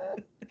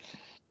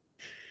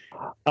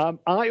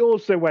 I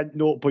also went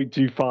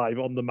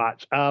 0.25 on the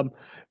match.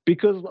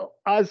 Because,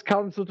 as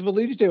Callum sort of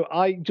alluded to,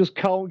 I just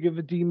can't give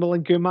a Dean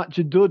Malenko match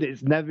a dud.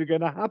 It's never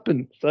going to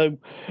happen. So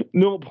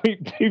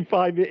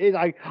 0.25 it is.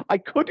 I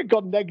could have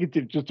gone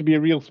negative just to be a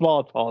real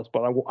smart ass,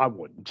 but I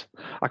wouldn't.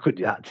 I couldn't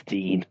do that to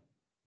Dean.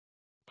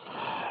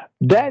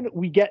 Then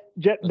we get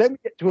to a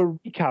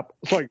recap.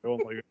 Sorry, go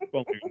on.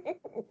 What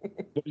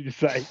did you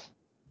say?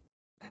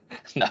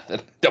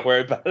 Nothing. Don't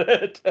worry about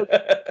it.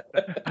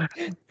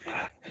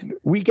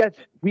 We get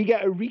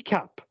a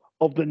recap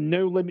of the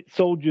No Limit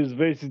Soldiers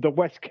versus the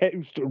West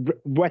Texas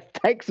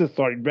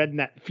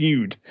Redneck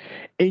feud,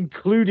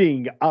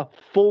 including a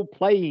full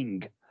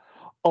playing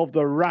of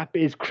the Rap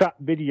is Crap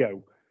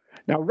video.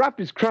 Now, Rap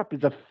is Crap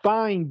is a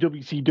fine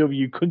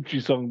WCW country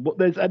song, but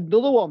there's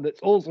another one that's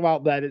also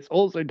out there that's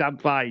also damn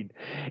fine.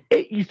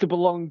 It used to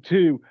belong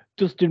to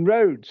Dustin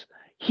Rhodes.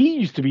 He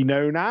used to be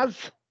known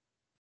as...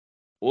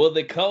 Well,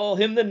 they call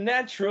him the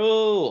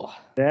Natural.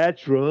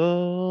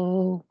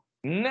 Natural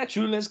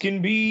as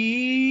can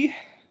be.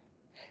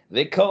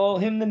 They call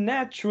him the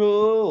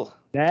Natural.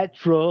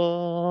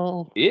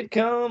 It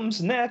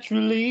comes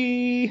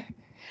naturally.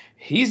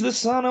 He's the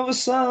son of a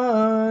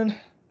son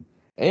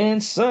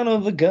and son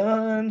of a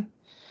gun.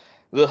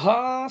 The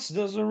horse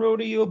does a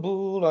rodeo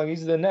bull.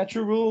 He's the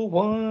natural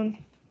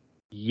one.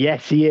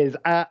 Yes, he is.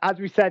 As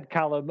we said,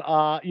 Callum,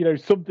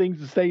 some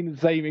things are staying the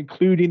same,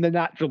 including the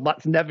natural.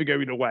 That's never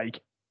going away.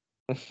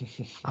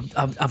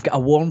 I've got a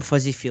warm,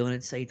 fuzzy feeling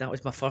inside. That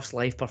was my first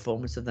live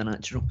performance of the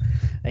Natural.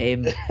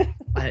 It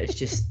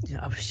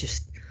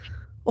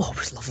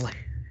was lovely.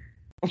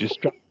 Just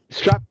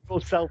strap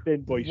yourself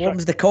in, boys.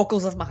 Warms the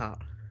cockles of my heart.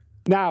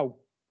 Now,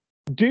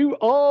 do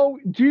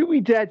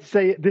we dare to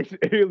say at this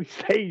early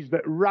stage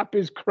that Rap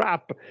is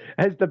Crap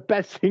is the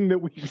best thing that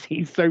we've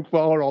seen so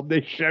far on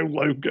this show,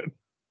 Logan?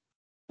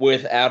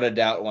 Without a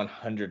doubt,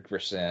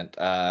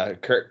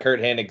 100%. Kurt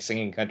Hennig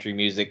singing country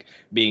music,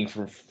 being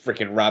from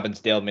freaking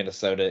Robbinsdale,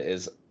 Minnesota,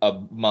 is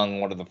among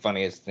one of the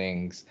funniest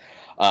things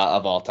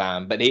of all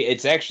time. But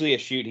it's actually a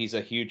shoot. He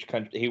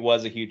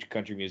was a huge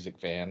country music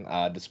fan,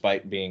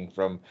 despite being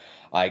from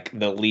like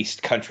the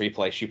least country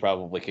place you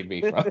probably could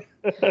be from.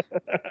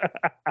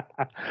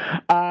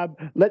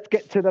 Let's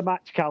get to the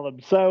match,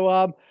 Callum.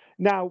 So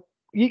now.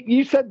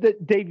 You said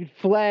that David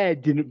Flair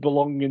didn't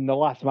belong in the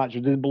last match, or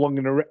didn't belong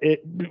in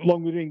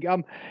belong with the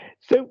ring.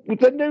 So with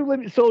the No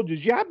Limit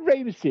Soldiers, you had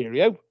Rey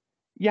Mysterio,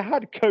 you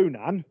had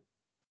Conan,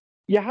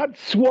 you had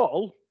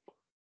Swole,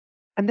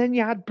 and then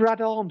you had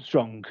Brad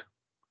Armstrong.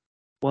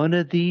 One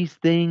of these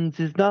things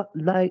is not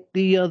like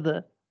the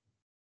other.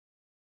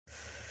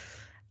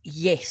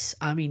 Yes,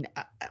 I mean,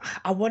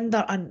 I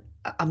wonder, and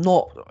I'm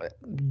not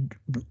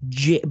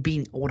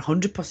being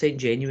 100%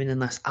 genuine in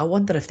this. I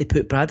wonder if they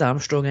put Brad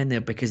Armstrong in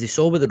there because they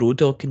saw what the Road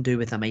Dogg can do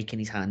with a mic in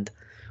his hand,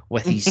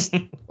 with his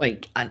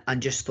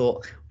and just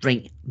thought,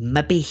 right,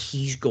 maybe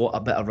he's got a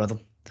bit of rhythm.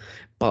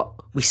 But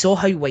we saw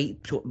how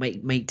white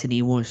Mike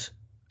Tenay was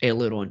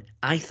earlier on.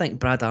 I think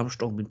Brad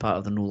Armstrong, being part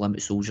of the No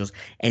Limit Soldiers,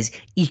 is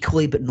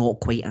equally but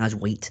not quite as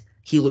white.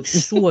 He looks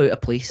so out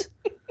of place.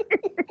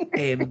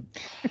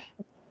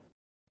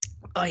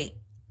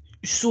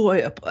 So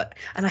out of,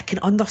 and I can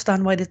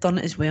understand why they've done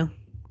it as well.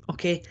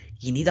 Okay,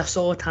 you need a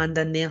solid hand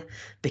in there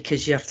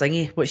because your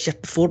thingy, which your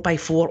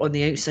 4x4 on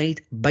the outside,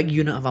 big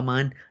unit of a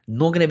man,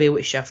 not going to be able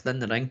to shift in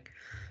the ring.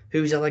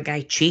 Who's the other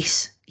guy?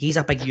 Chase. He's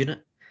a big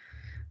unit.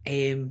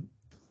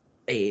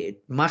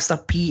 Master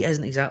P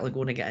isn't exactly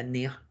going to get in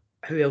there.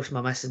 Who else am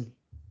I missing?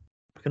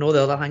 And all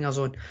the other hangers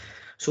on.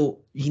 So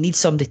you need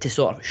somebody to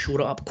sort of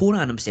shore it up.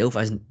 Conan himself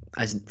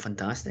isn't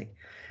fantastic.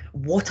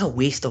 What a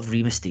waste of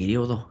Rey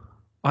Mysterio though.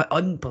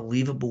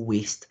 Unbelievable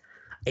waste.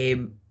 They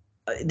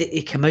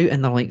come out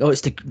and they're like, oh,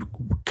 it's the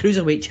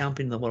cruiserweight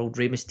champion of the world,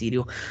 Rey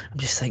Mysterio. I'm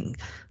just thinking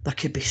there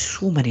could be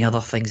so many other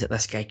things that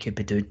this guy could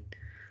be doing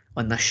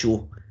on this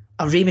show.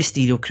 A Rey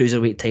Mysterio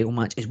cruiserweight title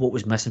match is what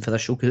was missing for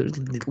this show because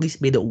it at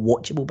least made it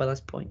watchable by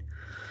this point.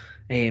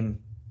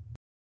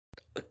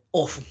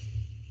 Awful.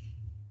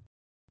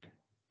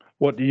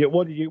 What are you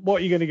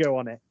going to go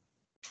on it?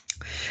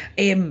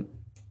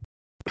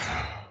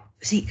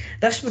 See,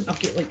 this one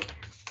I've got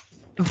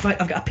in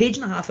fact I've got a page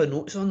and a half of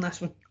notes on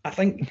this one. I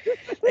think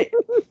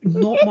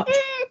not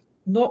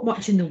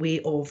much in the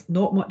way of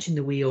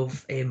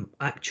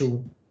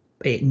actual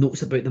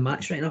notes about the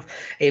match right enough.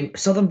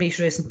 Southern Based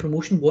Wrestling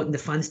Promotion wanting the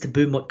fans to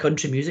boo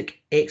country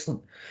music.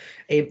 Excellent.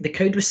 The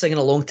crowd was singing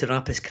along to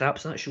Rap is Crap,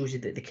 so that shows you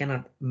that they kind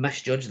of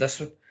misjudged this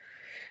one.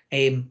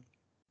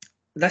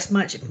 This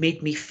match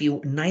made me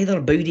feel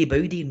neither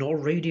bowdy nor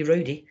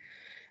rowdy.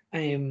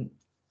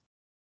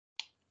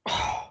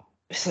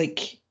 It's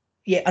like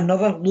yet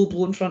another low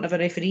blow in front of a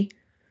referee.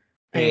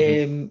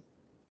 There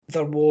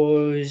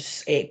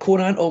was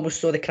Conan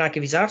almost saw the crack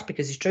of his ass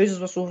because his trousers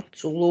were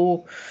so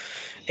low.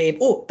 The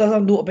other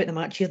note about the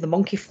match here, the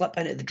monkey flip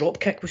into the drop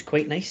kick was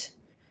quite nice.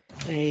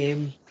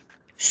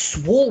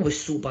 Swole was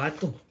so bad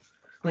though.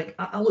 Like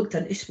I looked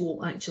into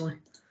Swole actually.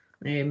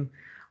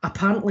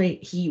 Apparently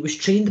he was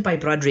trained by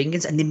Brad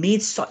Rheingans, and they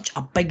made such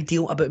a big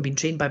deal about him being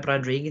trained by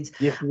Brad Rheingans.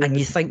 Yes. And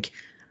you think,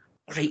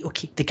 right,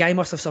 okay, the guy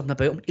must have something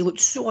about him. He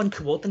looked so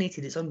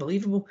uncoordinated, it's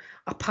unbelievable.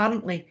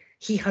 Apparently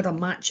he had a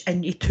match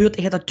and he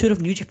had a tour of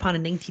New Japan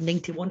in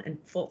 1991 and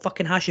fought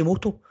fucking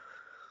Hashimoto.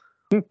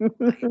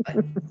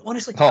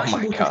 Honestly,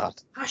 my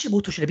God.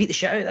 Hashimoto should have beat the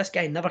shit out of this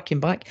guy and never came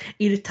back.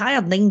 He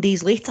retired 9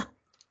 days later.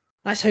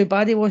 That's how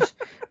bad he was.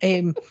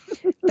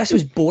 This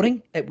was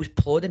boring. It was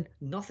plodding.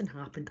 Nothing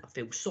happened. I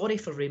felt sorry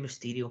for Rey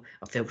Mysterio.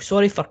 I felt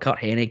sorry for Kurt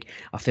Hennig.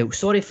 I felt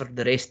sorry for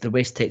the rest of the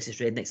West Texas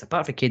Rednecks,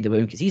 apart from Ken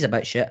DeWoon, because he's a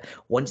bit shit.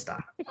 1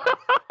 star.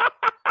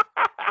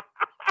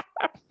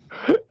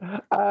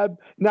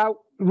 Now,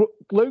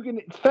 Logan,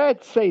 it's fair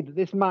to say that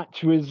this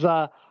match was,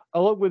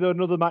 along with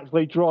another match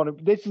later on,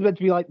 this is meant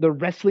to be like the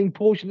wrestling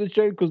portion of the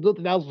show because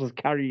nothing else was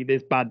carrying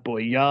this bad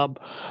boy.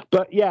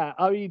 But yeah,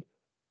 I mean,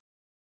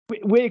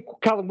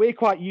 Callum, we're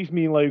quite used,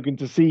 me and Logan,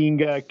 to seeing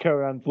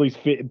Curran's loose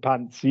fitted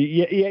pants.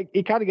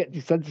 You kind of get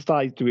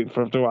desensitized to it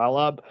for after a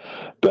while.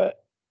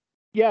 But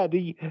yeah,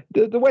 the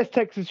West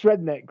Texas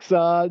Rednecks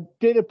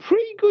did a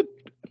pretty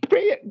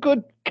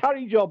good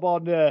carry job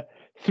on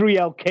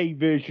 3LK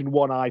version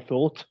 1, I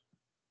thought.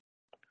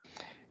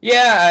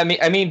 Yeah,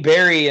 I mean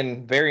Barry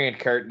and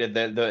Kurt did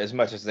the as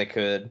much as they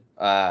could.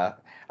 I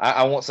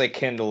won't say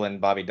Kendall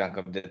and Bobby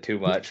Duncombe did too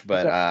much,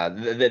 but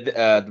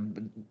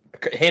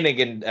Hennig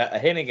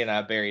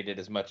and Barry did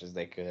as much as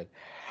they could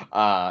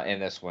in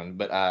this one.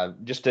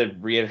 But just to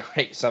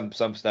reiterate some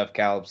stuff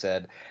Caleb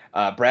said,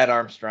 Brad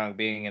Armstrong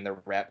being in the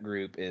rap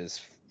group is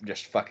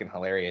just fucking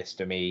hilarious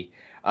to me.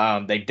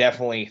 They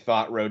definitely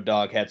thought Road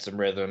Dogg had some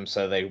rhythm,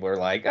 so they were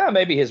like, oh,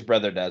 maybe his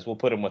brother does. We'll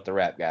put him with the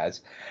rap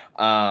guys.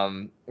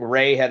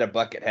 Ray had a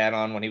bucket hat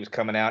on when he was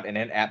coming out, and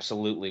it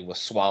absolutely was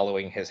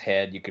swallowing his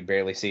head. You could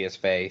barely see his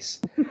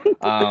face.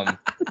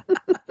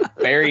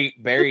 Barry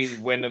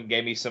Windham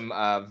gave me some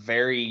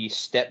very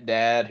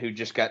stepdad who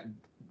just got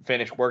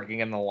finished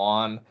working in the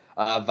lawn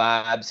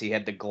vibes. He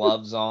had the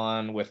gloves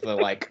on with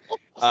the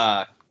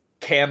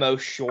camo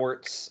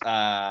shorts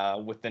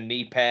with the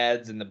knee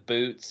pads and the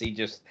boots.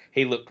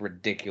 He looked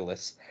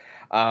ridiculous.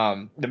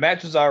 The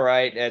match was all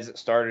right as it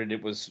started.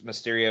 It was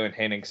Mysterio and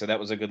Hennig, so that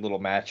was a good little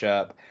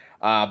matchup.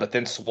 But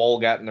then Swole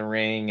got in the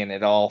ring and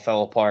it all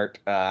fell apart.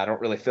 I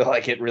don't really feel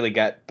like it really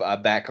got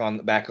back on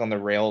the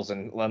rails,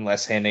 and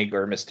unless Hennig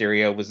or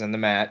Mysterio was in the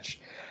match,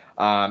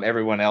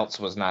 everyone else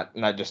was not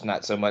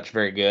so much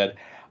very good.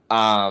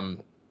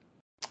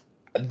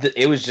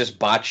 It was just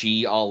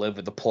botchy all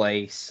over the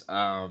place.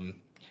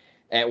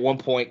 At one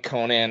point,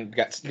 Conan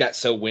got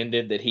so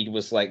winded that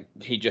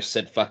he just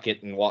said fuck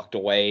it and walked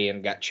away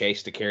and got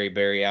chased to carry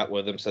Barry out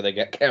with him, so they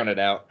got counted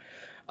out.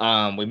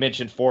 We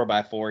mentioned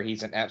 4x4.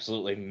 He's an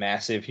absolutely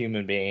massive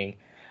human being.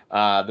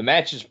 The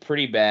match is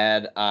pretty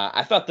bad.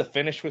 I thought the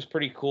finish was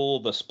pretty cool.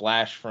 The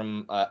splash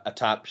from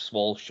atop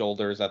Swole's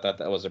shoulders, I thought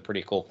that was a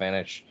pretty cool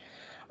finish.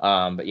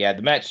 But yeah,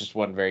 the match just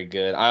wasn't very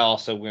good. I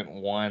also went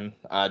 1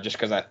 just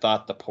because I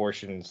thought the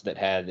portions that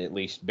had at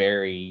least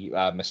Barry,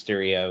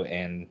 Mysterio,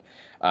 and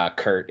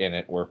Kurt in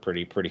it were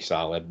pretty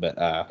solid,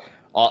 but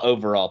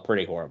overall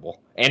pretty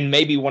horrible. And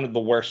maybe one of the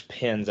worst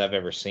pins I've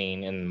ever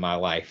seen in my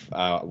life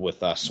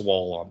with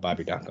Swole on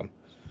Bobby Duncombe.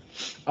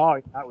 Oh,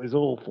 that was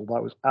awful.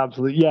 That was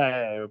absolutely,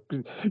 yeah.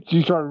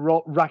 She's trying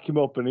to rack him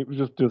up, and it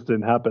just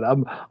didn't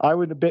happen. I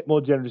went a bit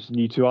more generous than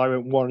you two. I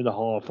went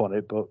 1.5 on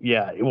it, but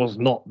yeah, it was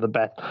not the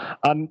best.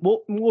 And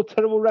more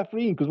terrible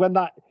refereeing, because when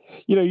that,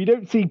 you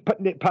don't see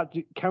Nick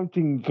Patrick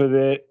counting for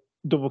the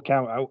double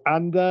count out,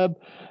 and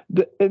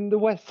the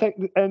West Tech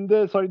and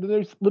the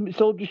No Limit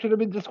Soldier should have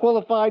been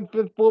disqualified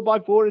for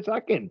 4x4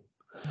 attacking.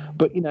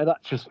 But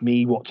that's just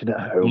me watching at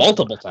home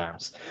multiple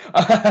times.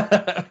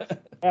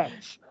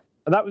 Yes.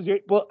 And that was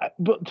it. But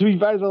to be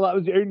fair as well, that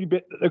was the only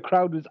bit that the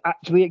crowd was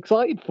actually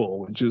excited for,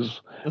 which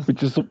is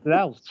something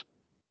else.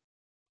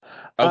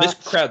 Oh, this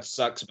crowd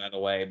sucks, by the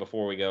way.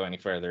 Before we go any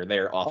further,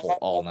 they're awful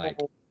all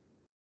night.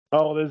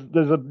 Oh,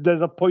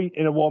 there's a point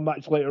in a one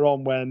match later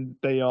on when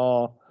they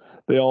are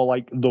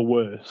like the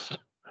worst.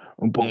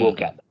 But we'll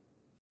get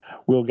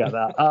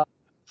that.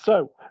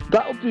 So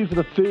that'll do for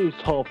the first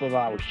half of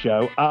our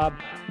show.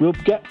 We'll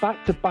get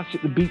back to Bash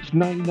at the Beach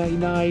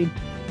 999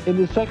 in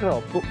the second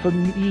half. But for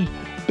me,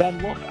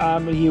 Ben Locke,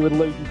 I'm here with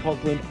Logan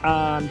Coslin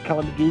and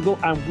Callum McDougall,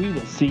 and we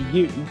will see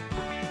you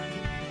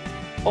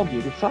on the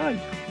other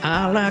side.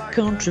 I like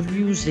country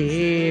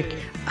music,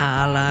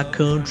 I like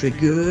country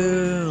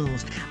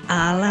girls,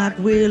 I like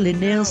Willie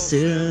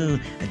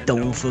Nelson, and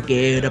don't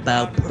forget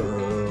about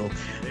Pearl.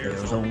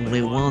 There's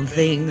only one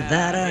thing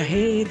that I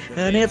hate,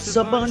 and it's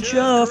a bunch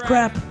of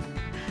crap.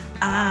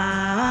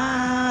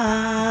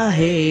 I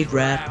hate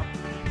rap.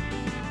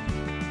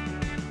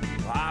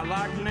 I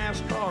like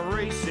NASCAR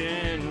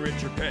racing,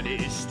 Richard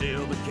Petty's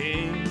still the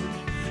king.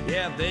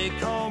 Yeah, they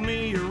call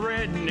me a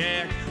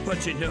redneck, but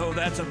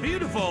that's a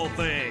beautiful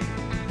thing.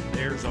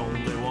 There's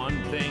only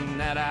one thing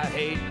that I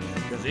hate,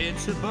 'cause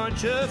it's a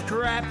bunch of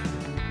crap.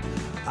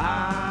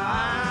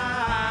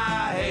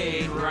 I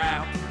hate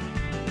rap.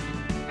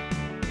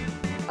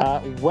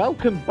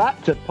 Welcome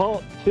back to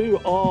part 2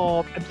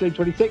 of episode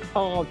 26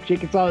 of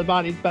Chicken Salad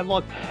Man. It's Ben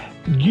Locke.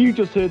 You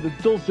just heard the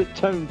dulcet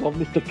tones of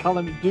Mr.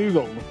 Callum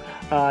McDougall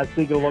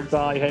singing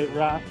alongside I Hate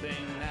Rap.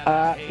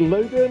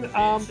 Logan,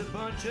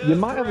 you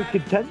might have a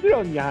contender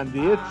on your hand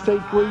here to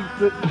take away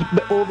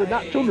all the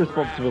natural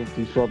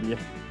responsibilities from you.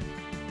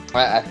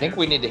 I think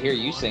we need to hear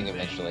you sing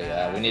eventually.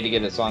 We need to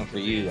get a song for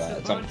you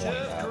at some point.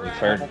 We've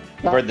heard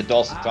the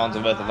dulcet tones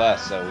of both of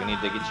us, so we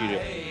need to get you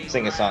to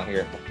sing a song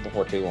here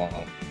before too long.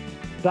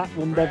 That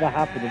will never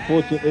happen.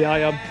 Unfortunately, I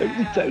am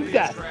totally tone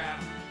deaf.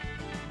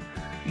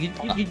 You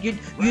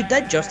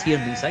did just hear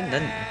me sing,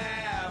 didn't you?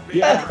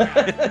 Yeah.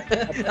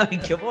 I mean,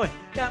 come on.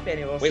 Can't be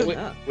any worse than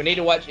that. We need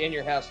to watch In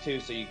Your House too,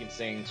 so you can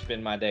sing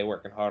 "Spend My Day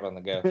Working Hard on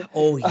the Go."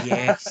 Oh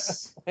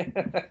yes.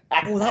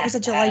 Oh, that was a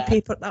July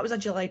paper. That was a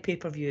July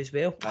pay-per-view as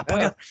well.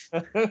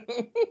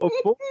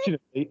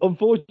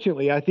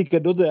 Unfortunately, I think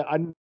another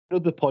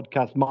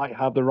podcast might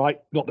have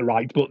not the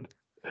right, but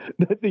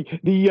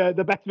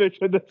the best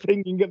version of the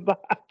singing of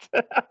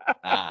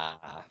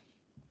that.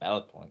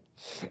 Valid point.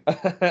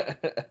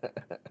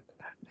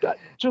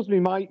 Trust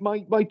me, my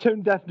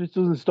tone deafness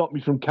doesn't stop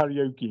me from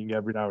karaokeing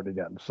every now and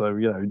again. So,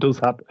 it does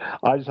happen.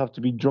 I just have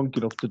to be drunk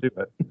enough to do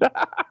it.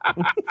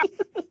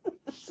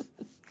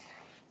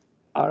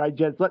 All right,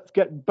 gents, let's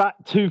get back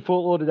to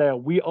Fort Lauderdale.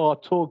 We are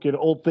talking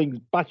all things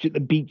Bash at the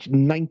Beach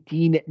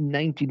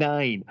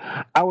 1999.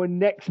 Our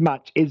next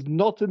match is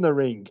not in the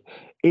ring.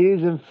 It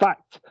is, in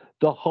fact,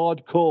 the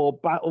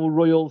Hardcore Battle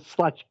Royal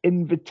 /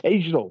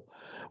 Invitational,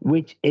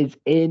 which is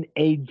in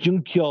a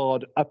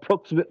junkyard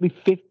approximately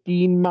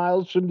 15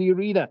 miles from the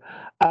arena.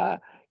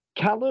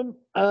 Callum,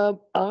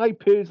 I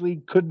personally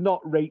could not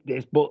rate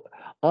this, but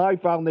I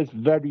found this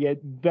very,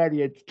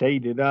 very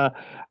entertaining. I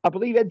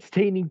believe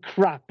entertaining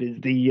crap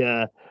is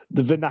the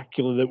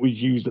vernacular that was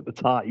used at the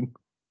time.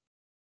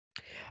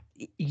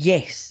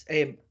 Yes,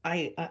 I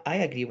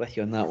agree with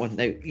you on that one.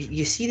 Now,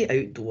 you see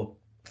the outdoor.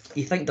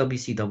 You think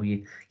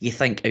WCW, you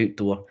think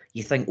outdoor,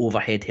 you think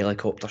overhead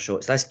helicopter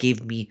shots. This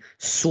gave me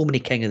so many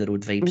King of the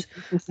Road vibes.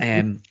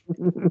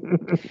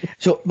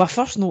 So my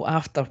first note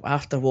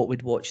after what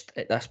we'd watched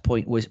at this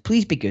point was,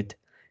 please be good,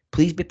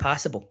 please be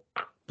passable,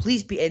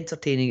 please be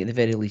entertaining at the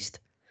very least.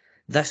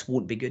 This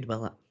won't be good,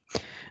 will it?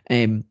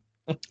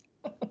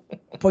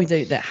 Point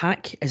out that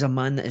Hack is a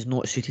man that is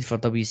not suited for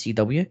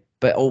WCW,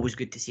 but always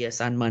good to see a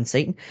Sandman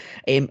sighting.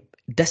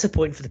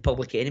 Disappointing for the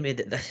Public Enemy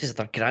that this is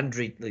their grand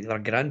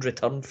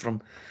return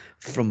from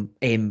to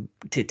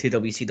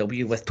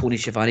WCW, with Tony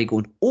Schiavone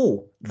going,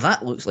 oh,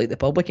 that looks like the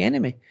Public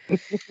Enemy.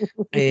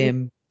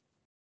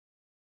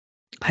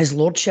 His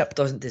lordship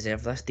doesn't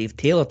deserve this. Dave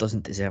Taylor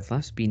doesn't deserve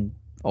this, being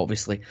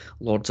obviously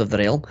Lords of the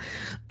Realm.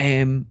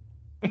 And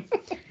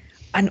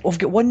I've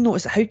got one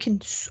notice: how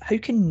can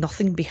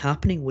nothing be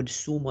happening when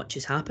so much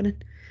is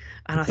happening?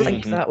 And I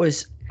think that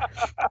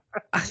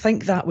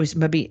was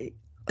maybe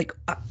like.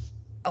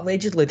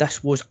 Allegedly,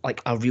 this was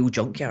like a real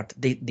junkyard.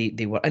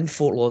 They were in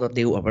Fort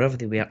Lauderdale or wherever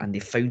they were, and they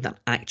found an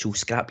actual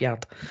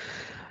scrapyard.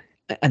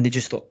 And they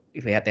just thought,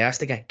 they asked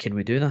the guy, "Can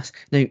we do this?"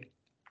 Now,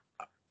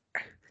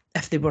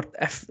 if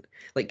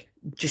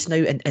just now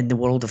in the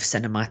world of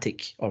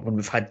cinematic, or when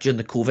we've had during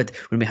the COVID,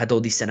 when we had all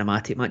these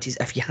cinematic matches,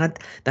 if you had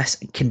this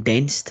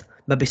condensed,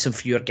 maybe some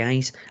fewer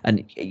guys,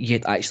 and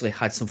you actually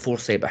had some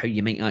foresight about how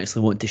you might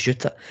actually want to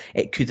shoot it,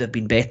 it could have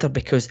been better,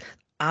 because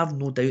I've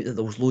no doubt that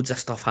there was loads of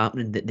stuff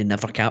happening that they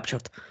never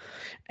captured.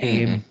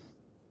 At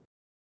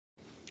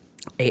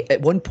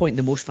one point,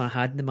 the most fun I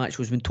had in the match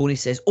was when Tony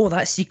says, "Oh,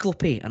 that's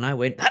Cyclope," and I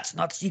went, "That's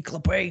not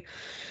Cyclope."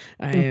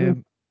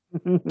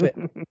 But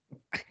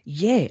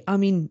yeah, I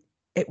mean,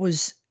 it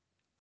was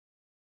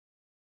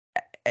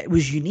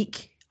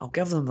unique. I'll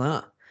give them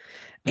that.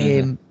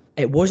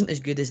 It wasn't as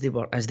good as they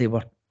were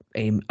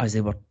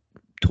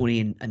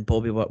Tony and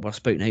Bobby were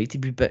spouting out to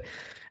be, but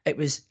it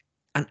was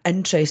an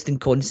interesting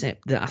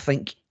concept that I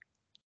think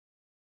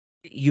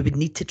you would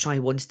need to try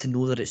once to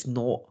know that it's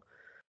not.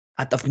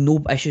 I've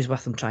no issues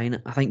with them trying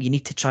it. I think you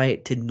need to try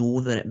it to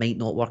know that it might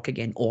not work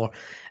again, or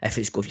if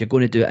you're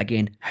going to do it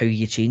again, how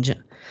you change it.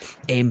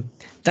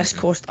 This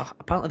cost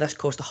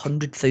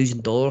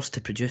 $100,000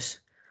 to produce.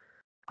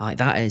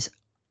 That is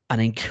an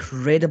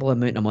incredible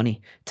amount of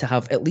money to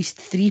have at least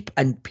 3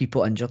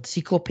 people injured.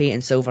 Cyclope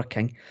and Silver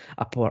King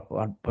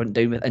went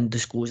down with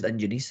undisclosed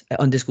injuries.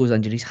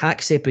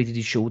 Hack separated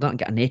his shoulder and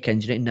got a neck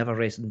injury and never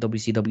wrestled in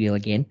WCW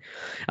again.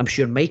 I'm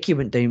sure Mikey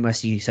went down with a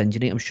serious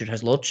injury. I'm sure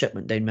his lordship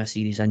went down with a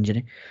serious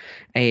injury.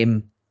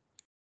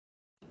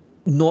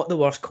 Not the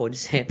worst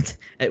concept.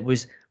 It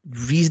was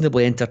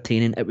reasonably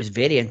entertaining. It was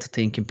very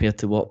entertaining compared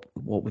to what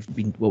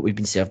we've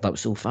been served up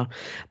so far.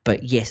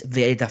 But yes,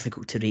 very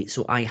difficult to rate.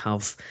 So I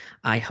have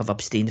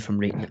abstained from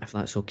rating it, if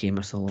that's okay,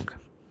 Mr. Locke.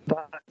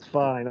 That's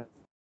fine.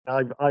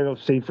 I've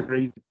abstained from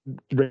rating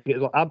it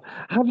as well.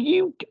 Have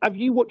you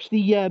watched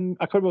the I can't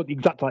remember what the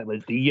exact title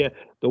is, the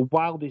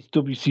wildest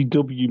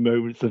WCW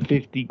moments, the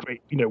 50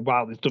 great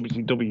wildest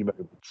WCW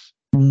moments?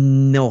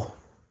 No.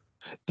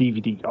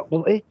 DVD.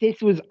 Well,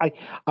 this was I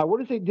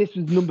want to say this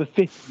was number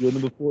 50 or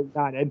number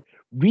 49, and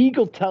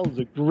Regal tells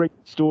a great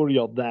story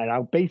on there.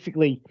 How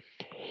basically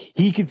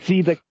he could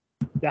see the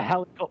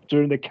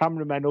helicopter and the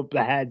cameraman up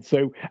the head,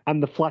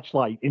 and the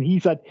flashlight, and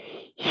he said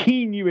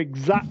he knew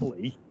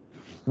exactly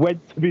when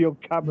to be on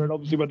camera, and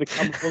obviously when the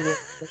camera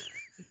was on.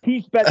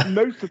 He spent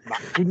most of the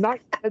match,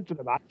 90% of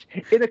the match,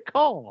 in a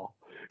car,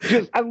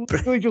 just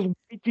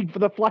waiting for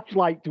the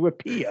flashlight to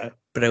appear.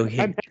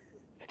 Brilliant.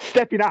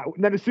 Stepping out,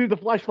 and then as soon as the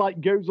flashlight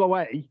goes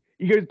away,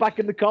 he goes back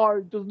in the car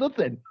and does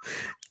nothing.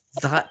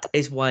 That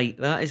is why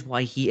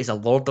he is a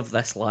lord of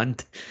this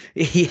land.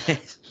 He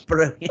is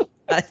brilliant.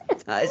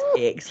 That is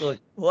excellent.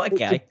 What a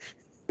guy.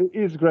 It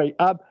is great.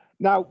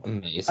 Now,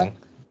 Amazing.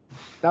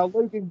 Now,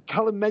 Logan,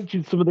 Callum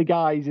mentioned some of the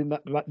guys in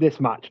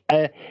this match,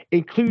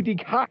 including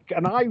Hack,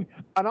 and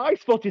I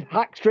spotted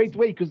Hack straight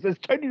away because as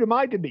Tony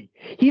reminded me,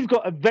 he's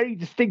got a very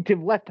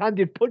distinctive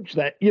left-handed punch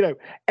that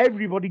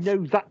everybody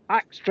knows that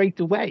Hack straight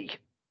away.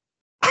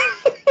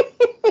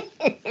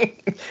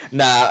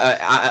 Nah,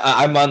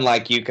 I'm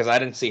unlike you because I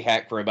didn't see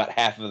Hack for about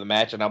half of the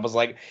match, and I was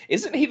like,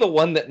 "Isn't he the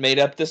one that made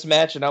up this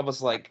match?" And I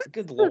was like,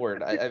 "Good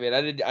lord!" I mean,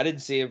 I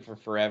didn't see him for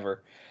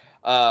forever.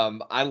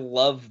 I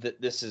love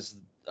that this is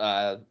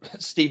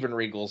Steven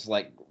Regal's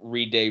like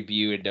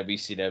re-debut in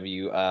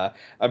WCW.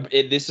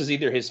 This is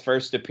either his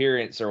first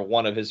appearance or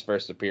one of his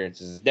first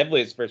appearances.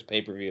 Definitely his first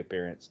pay-per-view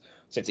appearance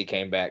since he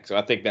came back. So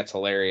I think that's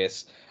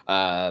hilarious.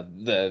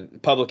 The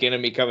Public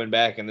Enemy coming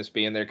back and this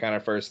being their kind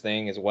of first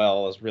thing as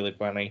well is really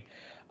funny.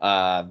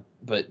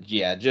 But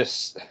yeah,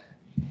 just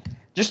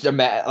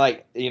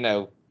like,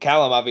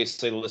 Callum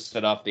obviously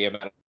listed off the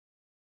amount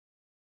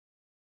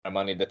of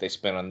money that they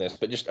spent on this,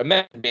 but just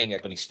imagine being a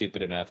company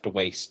stupid enough to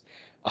waste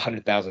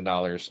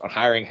 $100,000 on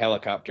hiring a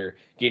helicopter,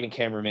 getting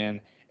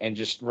cameramen, and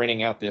just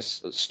renting out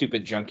this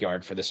stupid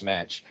junkyard for this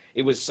match.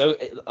 It was so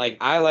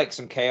I like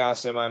some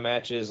chaos in my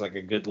matches, like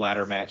a good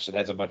ladder match that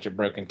has a bunch of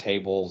broken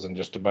tables and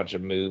just a bunch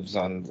of moves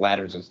on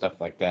ladders and stuff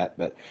like that.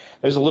 But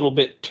there's a little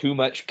bit too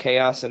much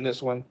chaos in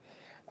this one.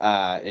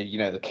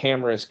 The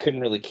cameras couldn't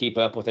really keep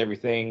up with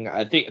everything.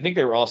 I think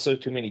there were also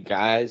too many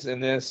guys in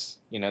this.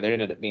 There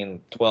ended up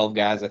being 12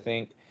 guys, I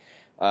think,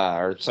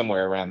 or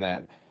somewhere around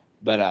that.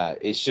 But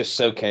it's just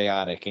so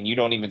chaotic, and you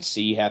don't even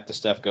see half the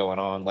stuff going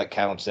on. Like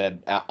Callum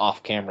said,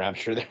 off camera, I'm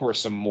sure there were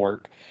some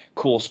more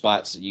cool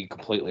spots that you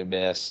completely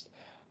missed.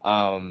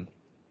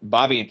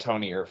 Bobby and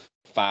Tony are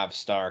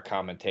 5-star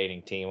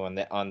commentating team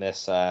on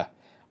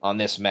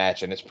this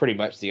match, and it's pretty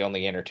much the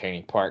only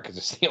entertaining part because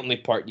it's the only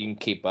part you can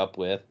keep up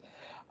with.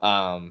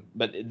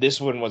 But this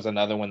one was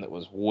another one that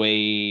was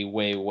way,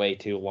 way, way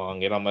too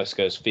long. It almost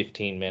goes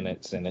 15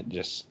 minutes, and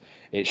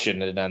it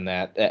shouldn't have done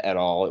that at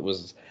all. It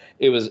was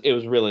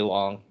really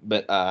long,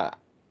 but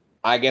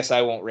I guess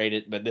I won't rate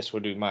it. But this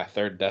would be my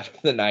third dud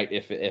of the night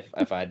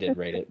if I did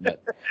rate it.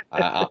 But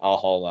I'll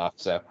hold off.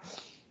 So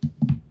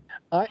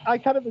I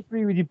kind of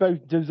agree with you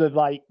both in terms of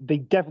they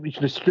definitely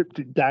should have stripped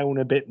it down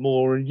a bit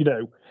more, and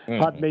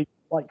had maybe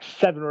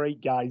 7 or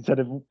 8 guys instead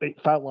of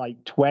it felt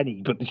like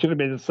 20, but they should have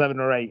been 7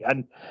 or 8.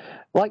 And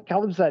like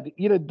Callum said,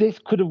 this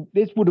would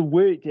have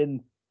worked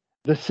in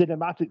the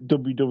cinematic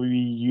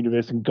WWE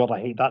universe, and God, I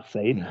hate that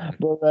saying,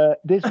 but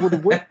this would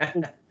have worked.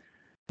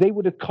 They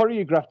would have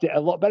choreographed it a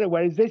lot better.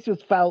 Whereas this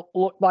just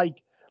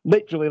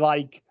literally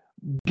like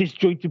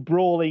disjointed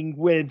brawling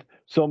with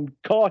some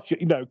car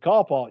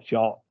park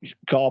shots.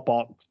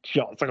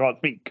 I can't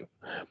speak,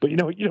 but you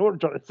know what I'm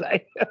trying to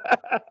say.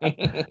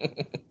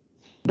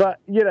 But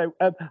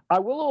I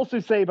will also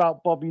say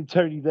about Bobby and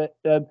Tony that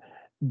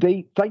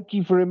they thank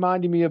you for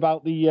reminding me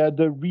about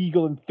the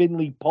Regal and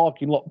Finlay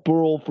parking lot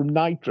brawl from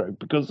Nitro,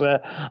 because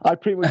I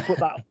pretty much put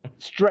that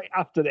straight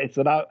after this,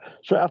 and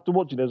straight after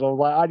watching this, I was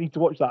like, I need to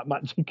watch that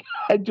match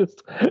again.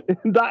 Just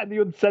that and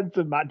the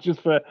uncensored match,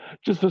 just for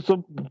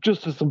some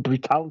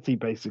brutality,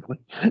 basically.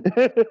 By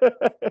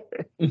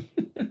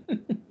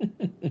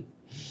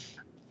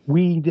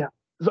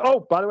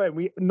the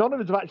way, none of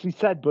us have actually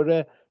said,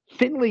 but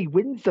Finlay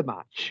wins the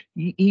match.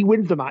 He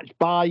wins the match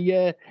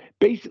by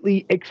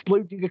basically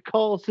exploding a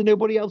car so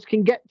nobody else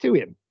can get to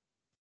him.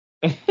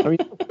 I mean,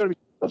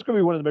 that's going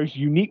to be one of the most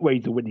unique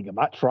ways of winning a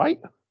match,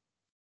 right?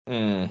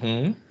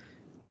 Mm-hmm.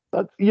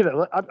 That's,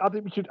 I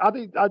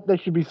think there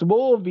should be some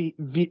more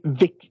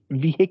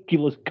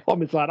vehicular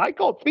homicide. I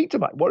can't speak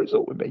tonight. What is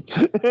up with me?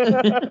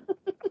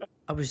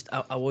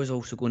 I was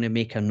also going to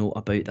make a note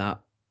about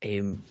that,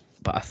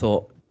 but I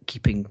thought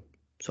keeping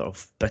sort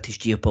of British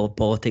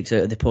geopolitics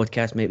out of the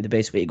podcast might be the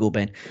best way to go,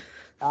 Ben.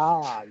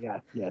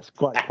 Yes,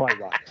 quite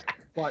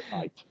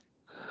right.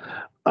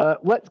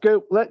 Let's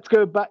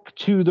go back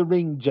to the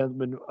ring,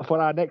 gentlemen, for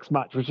our next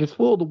match, which is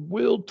for the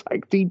World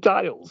Tag Team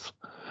titles,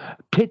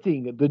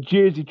 pitting the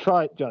Jersey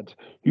Triad,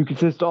 who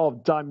consist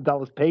of Diamond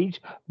Dallas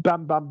Page,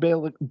 Bam Bam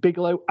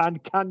Bigelow,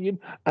 and Canyon,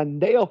 and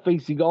they are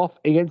facing off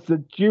against the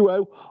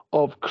duo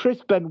of Chris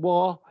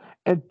Benoit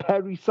and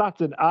Perry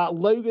Saturn.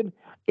 Logan,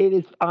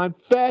 I'm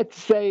fair to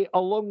say,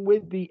 along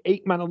with the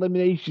 8-man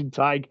elimination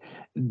tag,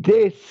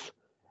 this,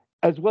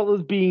 as well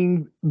as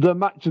being the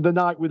match of the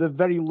night with a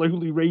very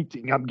lowly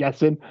rating, I'm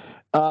guessing,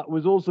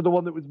 was also the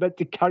one that was meant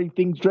to carry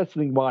things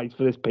wrestling-wise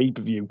for this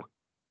pay-per-view.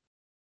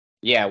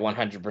 Yeah,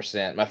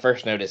 100%. My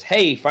first note is,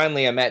 hey,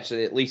 finally a match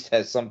that at least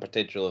has some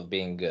potential of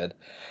being good.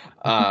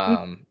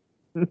 I'm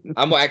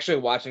actually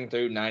watching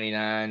through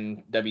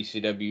 99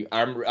 WCW.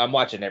 I'm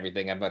watching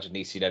everything. I'm watching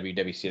ECW,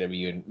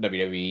 WCW, and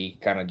WWE,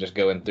 kind of just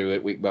going through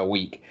it week by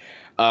week.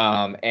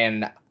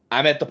 And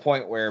I'm at the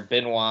point where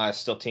Benoit is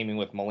still teaming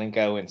with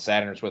Malenko and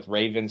Saturn's with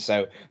Raven.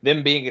 So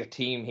them being a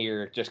team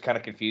here just kind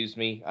of confused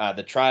me.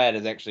 The Triad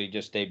has actually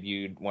just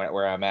debuted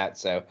where I'm at.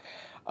 So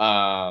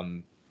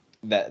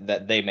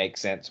that they make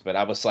sense. But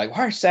I was like,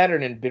 why are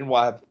Saturn and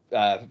Benoit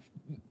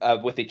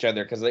with each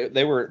other? Because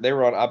they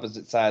were on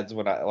opposite sides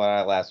when I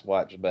last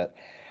watched. But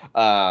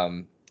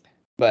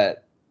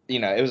you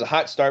know, it was a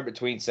hot start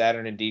between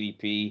Saturn and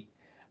DDP.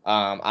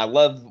 I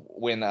love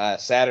when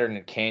Saturn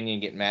and Canyon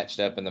get matched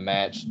up in the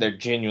match. They're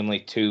genuinely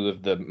two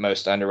of the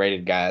most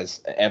underrated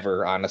guys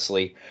ever,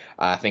 honestly.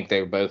 I think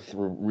they both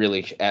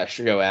really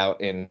show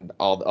out in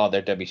all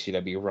their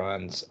WCW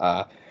runs.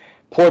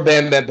 Poor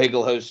Bam Bam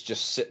Bigelow's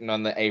just sitting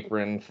on the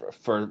apron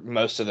for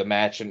most of the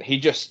match, and he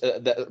just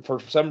for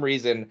some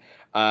reason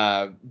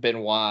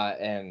Benoit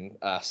and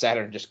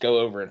Saturn just go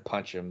over and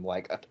punch him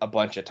like a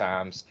bunch of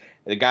times.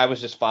 The guy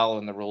was just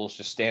following the rules,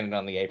 just standing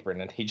on the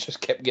apron, and he just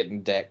kept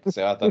getting decked.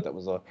 So I thought that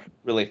was a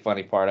really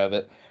funny part of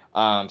it.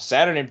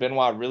 Saturn and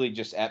Benoit really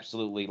just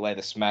absolutely lay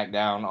the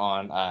smackdown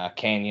on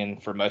Canyon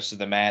for most of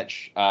the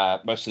match,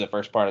 most of the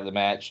first part of the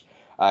match.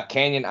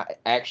 Canyon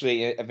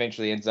actually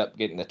eventually ends up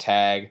getting the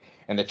tag,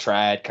 and the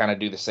Triad kind of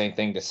do the same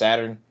thing to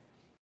Saturn.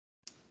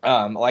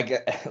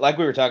 Like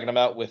we were talking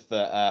about with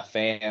the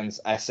fans,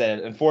 I said,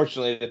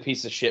 unfortunately, the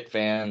piece of shit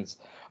fans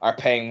are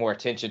paying more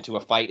attention to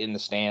a fight in the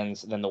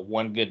stands than the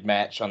one good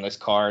match on this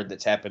card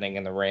that's happening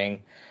in the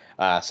ring.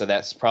 So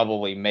that's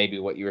probably maybe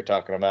what you were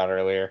talking about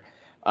earlier.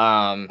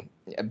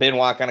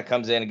 Benoit kind of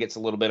comes in and gets a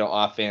little bit of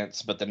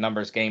offense, but the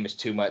numbers game is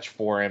too much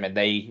for him, and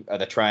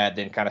the Triad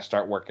then kind of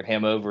start working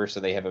him over,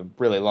 so they have a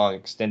really long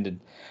extended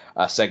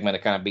segment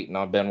of kind of beating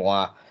on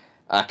Benoit.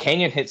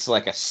 Canyon hits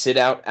like a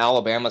sit-out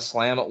Alabama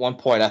slam at one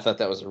point. I thought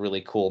that was a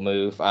really cool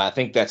move. I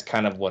think that's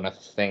kind of one of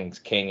the things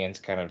Canyon's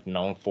kind of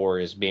known for,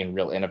 is being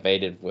real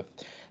innovative with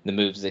the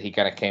moves that he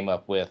kind of came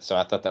up with. So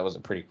I thought that was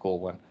a pretty cool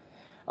one.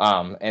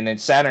 And then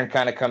Saturn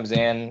kind of comes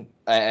in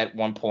at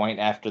one point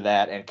after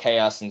that, and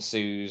chaos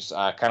ensues,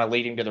 kind of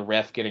leading to the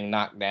ref getting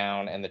knocked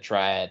down and the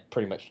Triad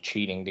pretty much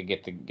cheating to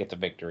get the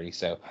victory.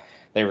 So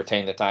they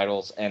retain the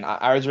titles. And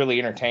I was really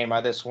entertained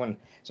by this one,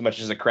 as much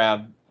as the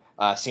crowd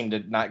seemed to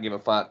not give a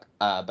fuck,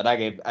 but I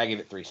gave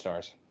it 3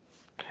 stars.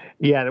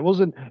 Yeah, it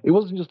wasn't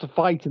just a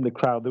fight in the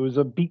crowd. There was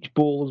a beach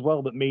ball as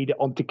well that made it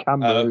onto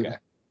camera. Oh, okay.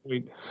 I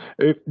mean,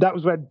 that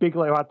was when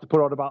Bigelow had to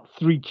put on about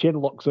 3 chin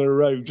locks in a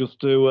row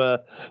just to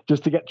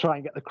try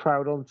and get the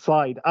crowd on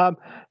side.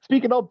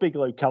 Speaking of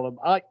Bigelow, Callum,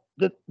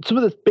 some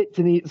of the bits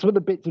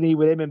in here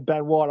with him and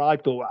Benoit, I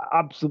thought were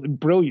absolutely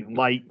brilliant.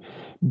 Like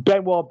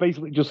Benoit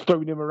basically just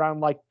throwing him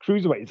around like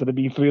cruiserweight instead of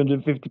being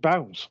 350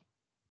 pounds.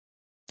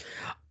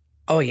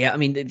 Oh yeah, I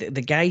mean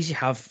the guys you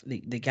have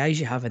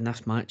in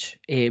this match.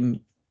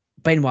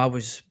 Benoit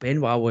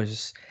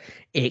was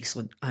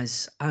excellent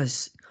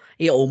as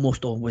he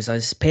almost always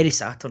is. Perry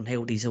Saturn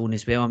held his own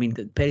as well. I mean,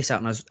 Perry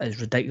Saturn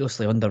is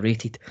ridiculously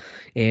underrated.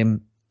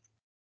 And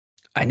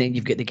then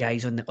you've got the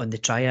guys on the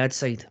Triad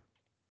side.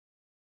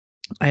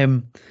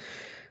 Yeah,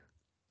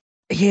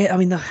 I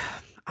mean,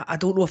 I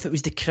don't know if it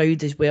was the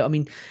crowd as well. I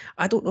mean,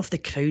 I don't know if the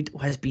crowd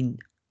has been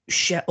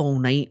shit all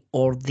night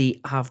or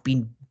they have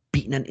been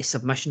beaten into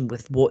submission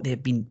with what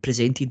they've been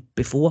presented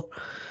before.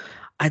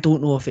 I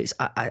don't know if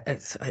I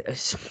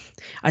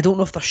don't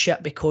know if they're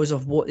shit because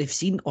of what they've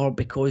seen or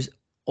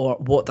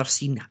what they're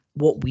seeing,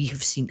 what we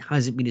have seen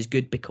hasn't been as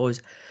good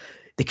because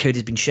the crowd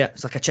has been shit.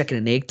 It's like a chicken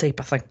and egg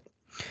type of thing.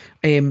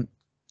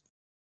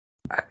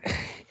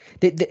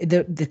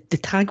 The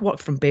tag work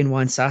from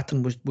Benoit and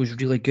Saturn was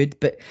really good,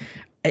 but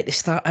at the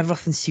start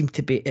everything seemed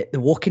to be at the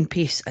walking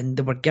pace, and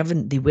they weren't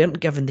giving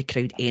the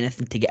crowd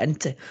anything to get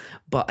into.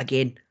 But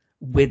again,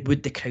 where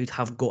would the crowd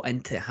have got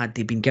into it had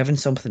they been given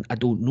something? I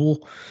don't know.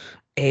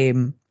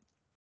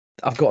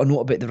 I've got a note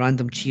about the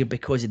random cheer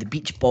because of the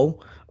beach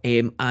ball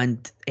and an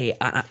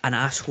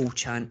asshole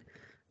chant,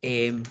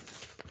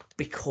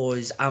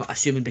 because I'm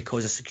assuming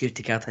because a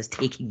security guard has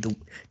taken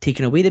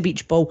away the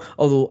beach ball.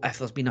 Although if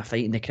there's been a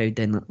fight in the crowd,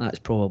 then that's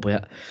probably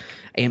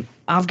it.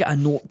 I've got a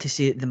note to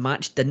say that the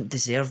match didn't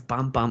deserve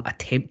Bam Bam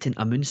attempting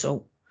a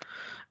moonsault.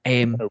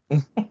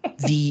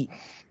 The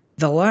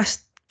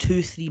last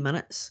 2-3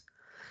 minutes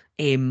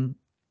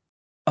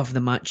of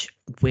the match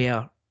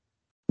were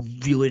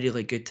really,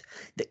 really good.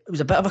 It was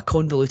a bit of a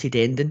convoluted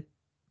ending,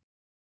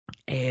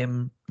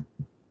 and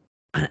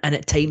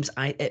at times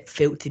it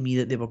felt to me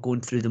that they were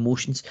going through the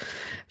motions.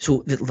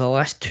 So the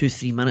last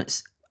 2-3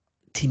 minutes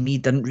to me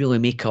didn't really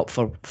make up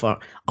for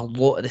a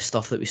lot of the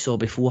stuff that we saw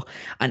before.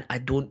 And I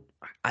don't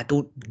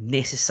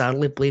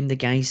necessarily blame the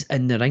guys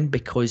in the ring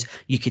because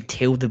you could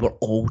tell they were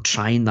all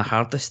trying their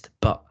hardest.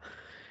 But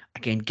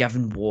again,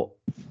 given what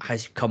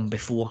has come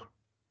before,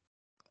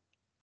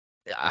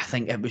 I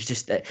think it was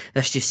just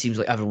this just seems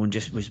like everyone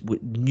just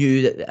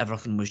knew that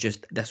everything was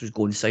just, this was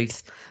going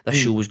south. The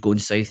show was going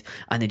south,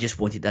 and they just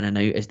wanted in and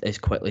out as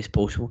quickly as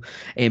possible.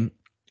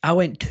 I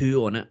went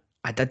 2 on it.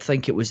 I did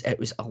think it was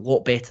a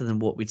lot better than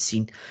what we'd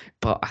seen,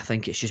 but I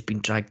think it's just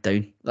been dragged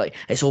down. Like,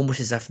 it's almost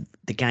as if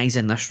the guys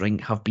in this ring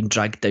have been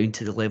dragged down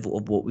to the level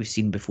of what we've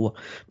seen before.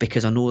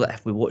 Because I know that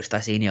if we watched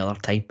this any other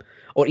time,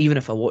 or even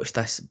if I watched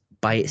this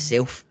by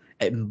itself,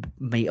 it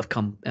might have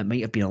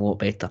been a lot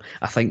better.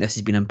 I think this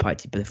has been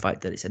impacted by the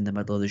fact that it's in the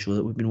middle of the show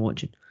that we've been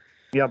watching.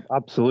 Yeah,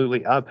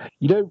 absolutely.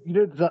 You know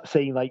that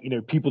saying, like,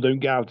 people don't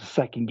get out of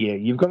second gear.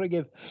 You've got to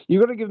give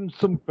them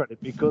some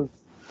credit, because,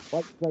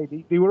 like I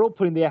say, they were all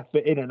putting the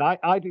effort in, and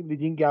I think they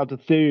didn't get out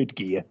of third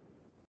gear.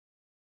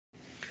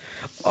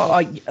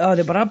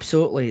 They were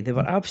absolutely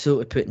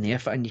putting the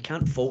effort in. You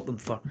can't fault their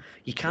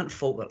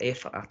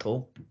effort at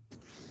all.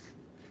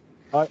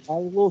 I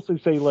will also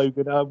say,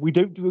 Logan, we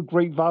don't do a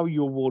great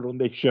value award on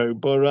this show,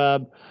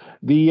 but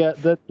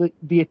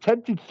the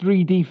attempted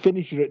 3D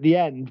finisher at the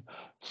end,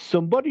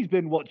 somebody's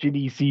been watching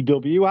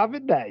ECW,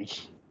 haven't they?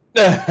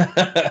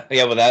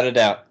 Yeah, without a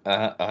doubt,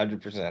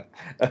 100%.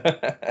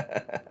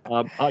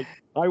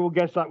 I will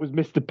guess that was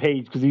Mr.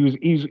 Page, because he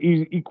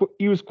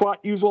was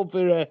one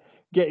for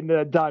getting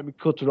a diamond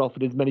cutter off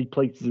in as many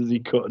places as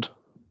he could.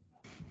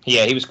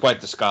 Yeah, he was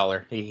quite the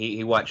scholar.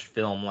 He watched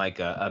film like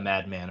a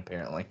madman,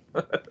 apparently.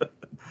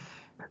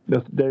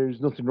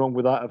 There's nothing wrong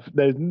with that.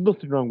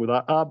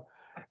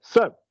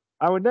 So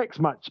our the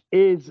match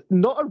is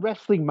not a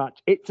wrestling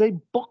match; it's a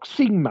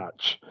boxing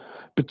match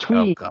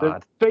between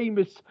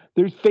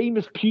those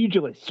famous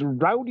pugilists,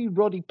 Rowdy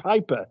Roddy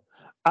Piper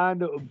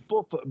and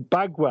Buff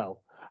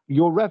Bagwell.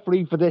 Your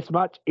referee for this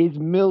match is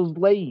Mills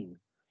Lane.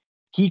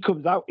 He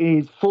comes out in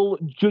his full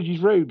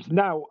judge's robes.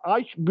 Now,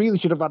 I really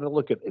should have had a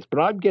look at this, but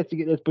I'm guessing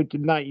at this point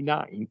in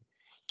 '99,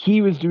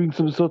 he was doing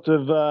some sort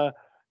of,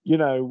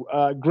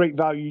 great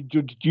value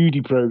Judge Judy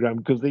program,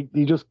 because they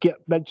just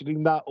kept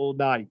mentioning that all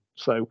night.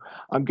 So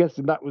I'm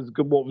guessing that was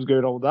what was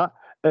going on with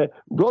that.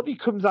 Roddy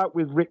comes out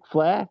with Ric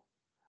Flair.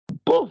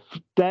 Buff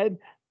then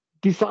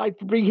decides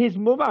to bring his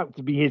mum out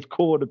to be his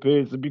corner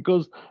person,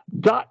 because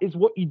that is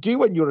what you do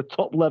when you're a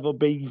top-level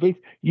babyface.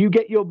 You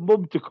get your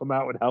mum to come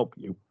out and help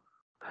you.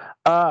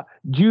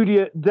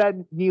 Julia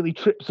then nearly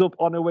trips up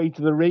on her way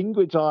to the ring,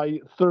 which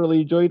I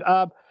thoroughly enjoyed.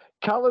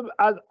 Callum,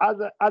 as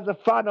a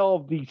fan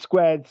of the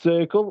squared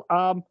circle,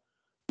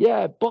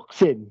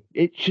 boxing.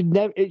 It should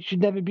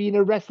never be in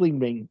a wrestling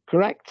ring,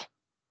 correct?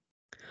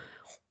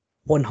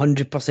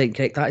 100%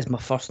 correct. That is my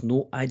first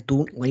note. I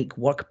don't like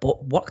worked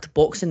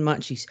boxing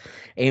matches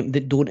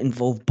that don't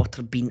involve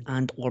butterbean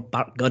and or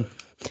Bart Gunn.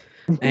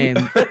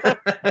 Now,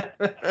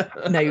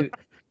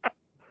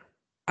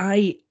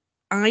 I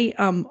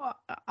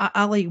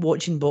like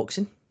watching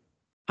boxing.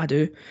 I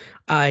do.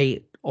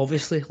 I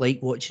obviously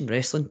like watching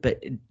wrestling,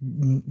 but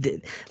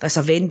that's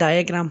a Venn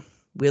diagram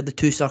where the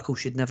two circles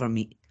should never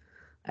meet.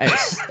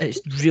 It's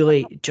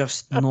really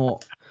just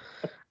not.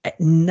 It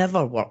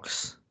never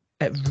works.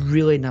 It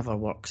really never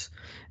works.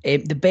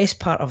 The best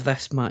part of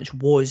this match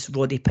was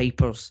Roddy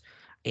Piper's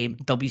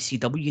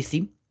WCW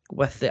theme.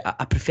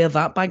 I prefer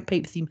that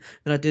bagpipe theme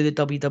than I do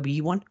the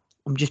WWE one.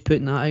 I'm just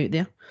putting that out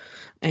there.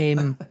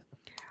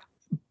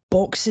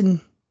 Boxing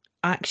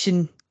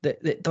action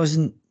that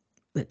doesn't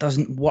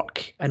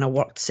work in a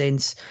worked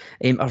sense.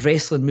 A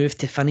wrestling move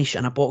to finish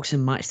in a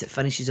boxing match that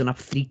finishes on a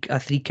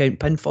 3-count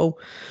pinfall.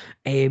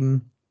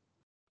 And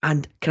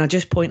can I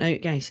just point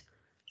out, guys,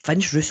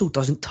 Vince Russo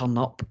doesn't turn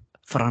up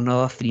for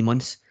another 3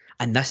 months,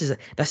 and this is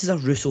a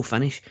Russo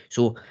finish.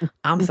 So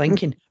I'm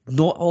thinking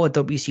not all of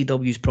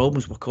WCW's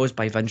problems were caused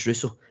by Vince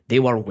Russo. They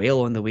were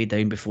well on the way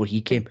down before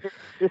he came.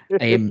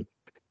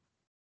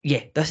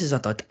 Yeah, this is a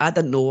dud. I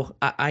didn't know.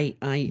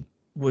 I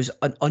was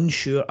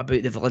unsure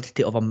about the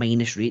validity of a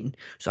minus rating,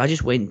 so I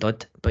just went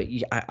dud. But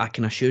I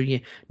can assure you,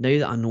 now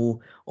that I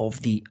know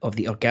of the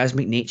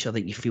orgasmic nature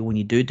that you feel when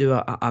you do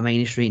a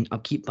minus rating, I'll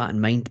keep that in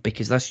mind,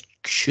 because this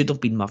should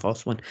have been my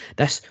first one.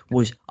 This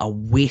was a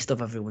waste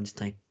of everyone's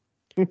time.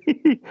 They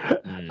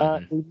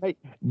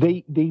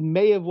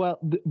may have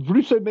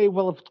Russo may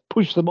well have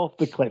pushed them off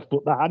the cliff,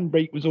 but the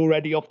handbrake was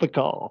already off the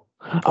car.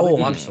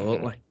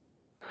 Absolutely.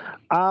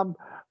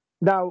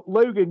 Now,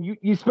 Logan,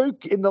 you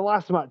spoke in the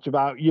last match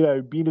about,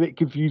 being a bit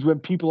confused when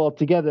people are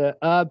together.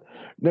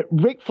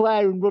 Ric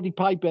Flair and Roddy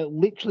Piper,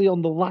 literally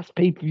on the last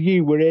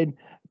pay-per-view, were in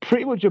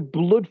pretty much a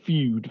blood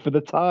feud for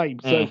the time.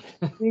 So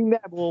seeing them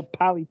all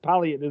pally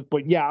at this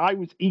point, yeah, I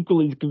was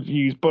equally as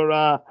confused. But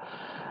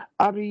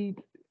I mean,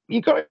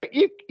 you kind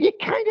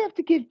of have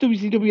to give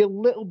WCW a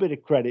little bit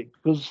of credit,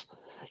 because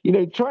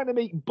trying to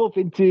make Buff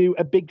into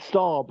a big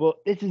star, but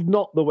this is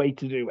not the way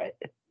to do it.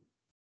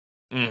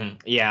 Mm-hmm.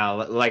 Yeah,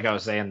 like I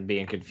was saying,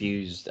 being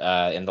confused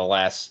in the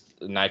last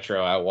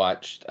Nitro I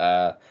watched,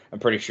 I'm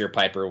pretty sure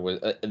Piper was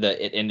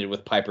it ended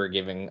with Piper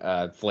giving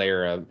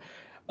Flair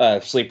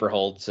a sleeper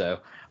hold, so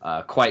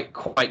quite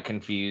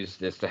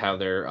confused as to how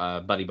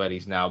they're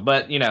buddies now.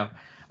 But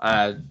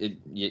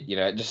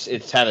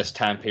it's how this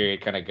time period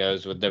kind of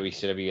goes with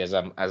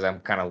WCW as I'm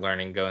kind of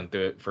learning, going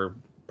through it for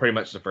pretty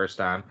much the first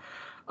time.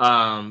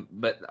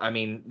 But I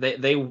mean,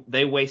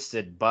 they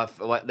wasted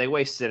they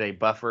wasted a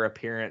Buffer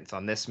appearance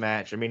on this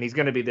match. I mean, he's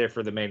going to be there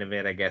for the main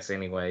event, I guess,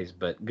 anyways.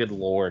 But good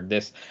lord,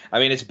 I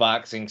mean, it's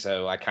boxing,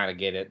 so I kind of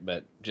get it.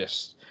 But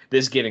just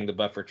this getting the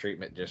Buffer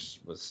treatment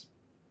just was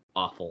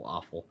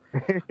awful.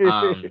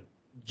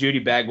 Judy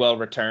Bagwell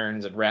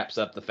returns and wraps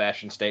up the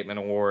Fashion Statement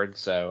Award.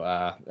 So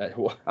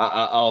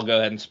I'll go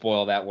ahead and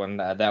spoil that one.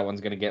 That one's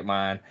going to get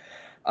mine.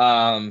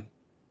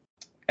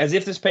 As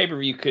if this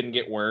pay-per-view couldn't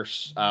get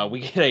worse,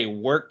 we get a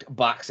worked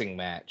boxing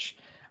match.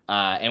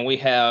 And we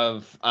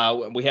have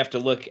to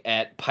look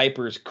at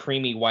Piper's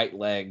creamy white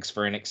legs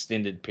for an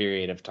extended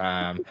period of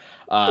time.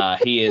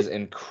 He's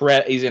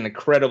an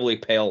incredibly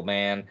pale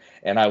man,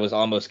 and I was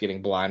almost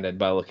getting blinded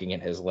by looking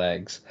at his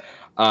legs.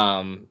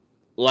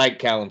 Like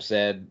Callum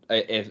said,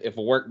 if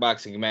a work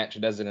boxing match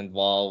doesn't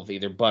involve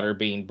either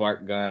Butterbean,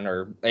 Bart Gunn,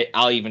 or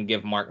I'll even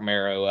give Mark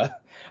Marrow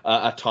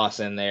a toss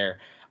in there.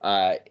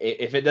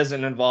 If it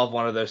doesn't involve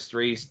one of those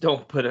threes,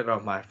 don't put it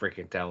on my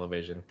freaking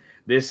television.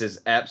 This is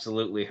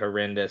absolutely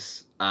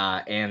horrendous.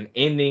 And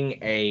ending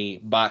a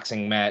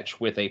boxing match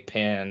with a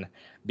pin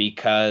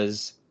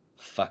because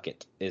fuck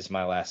it is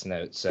my last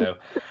note. So,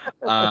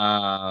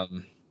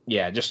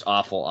 yeah, just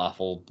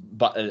awful.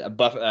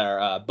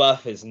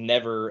 Buff has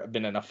never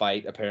been in a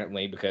fight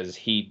apparently because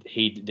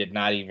he did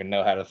not even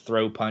know how to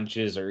throw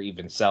punches or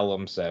even sell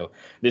them. So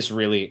this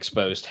really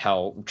exposed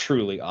how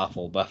truly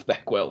awful Buff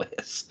Bagwell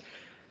is.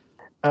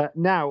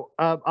 Now,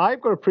 I've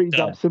got a pretty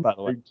damn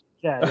similar note.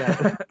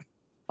 Yeah.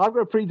 I've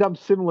got a pretty damn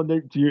similar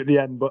note to you at the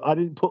end, but I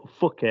didn't put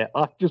fuck it.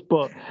 I just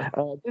put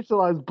this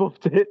allows Buff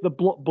to hit the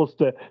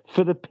blockbuster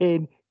for the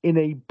pin in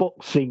a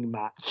boxing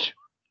match.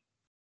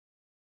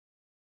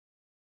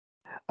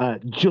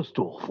 Just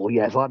awful.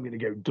 Yes, I'm going to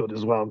go dud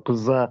as well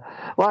because,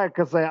 like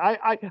I say,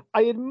 I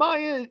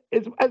admire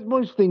as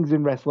most things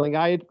in wrestling.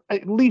 I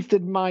at least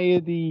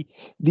admire the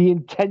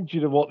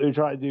intention of what they're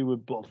trying to do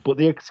with Buff, but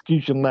the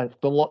execution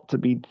left a lot to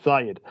be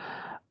desired.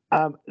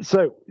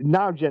 So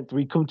now, gents,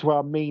 we come to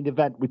our main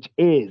event, which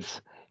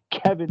is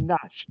Kevin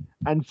Nash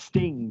and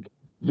Sting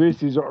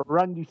versus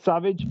Randy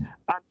Savage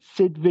and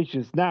Sid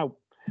Vicious. Now,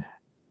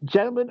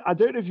 gentlemen, I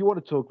don't know if you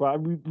want to talk about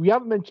it. We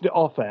haven't mentioned it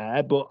off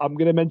air, but I'm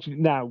going to mention it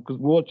now because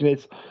we're watching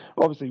this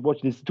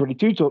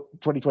 2022,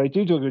 talking with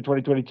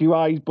 2022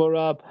 eyes.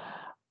 But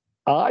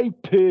I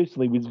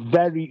personally was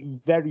very,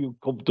 very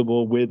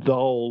uncomfortable with the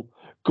whole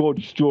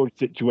Gorgeous George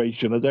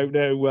situation. I don't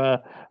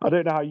know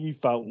how you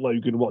felt,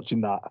 Logan,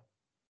 watching that.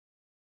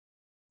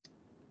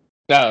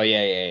 Oh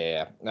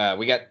yeah.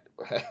 We got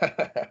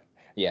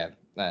yeah.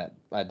 I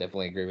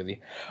definitely agree with you.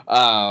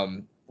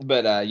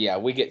 But yeah,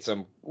 we get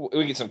some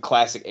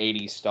classic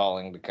 '80s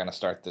stalling to kind of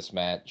start this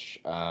match.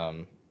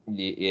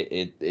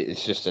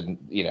 It's just a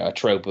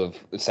trope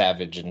of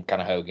Savage and kind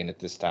of Hogan at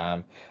this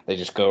time. They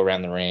just go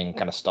around the ring,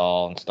 kind of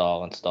stall.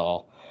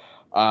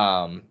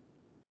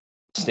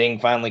 Sting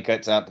finally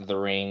cuts out to the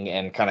ring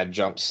and kind of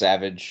jumps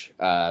Savage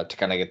to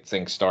kind of get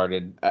things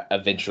started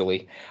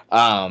eventually.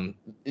 The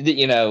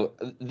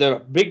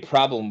big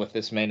problem with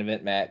this main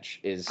event match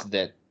is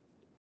that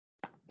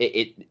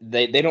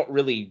they don't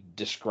really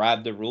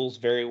describe the rules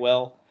very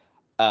well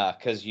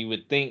because you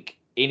would think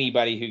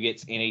anybody who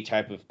gets any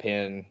type of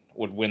pin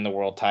would win the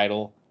world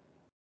title,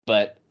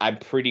 but I'm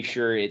pretty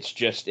sure it's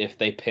just if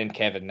they pin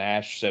Kevin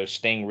Nash, so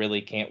Sting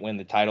really can't win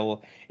the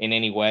title in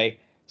any way.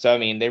 So I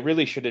mean, they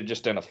really should have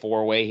just done a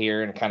 4-way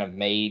here and kind of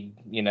made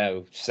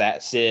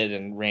Sid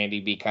and Randy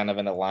be kind of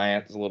an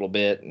alliance a little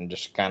bit and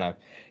just kind of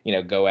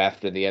go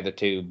after the other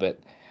two, but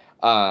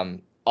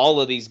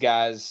all of these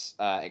guys,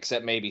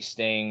 except maybe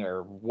Sting,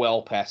 are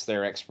well past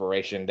their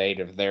expiration date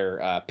of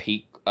their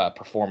peak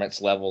performance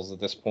levels at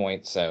this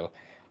point. So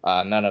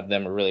none of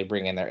them are really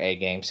bringing their A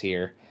games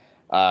here.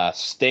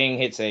 Sting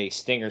hits a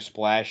Stinger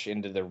splash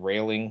into the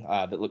railing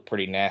that looked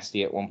pretty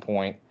nasty at one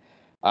point.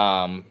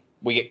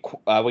 We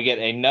get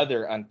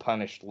another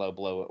unpunished low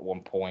blow at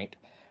one point.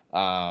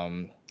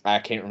 I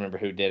can't remember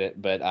who did it,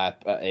 but I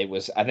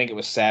think it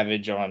was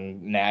Savage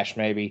on Nash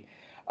maybe.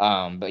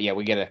 But yeah,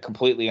 we get a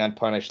completely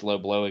unpunished low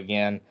blow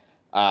again.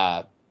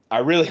 I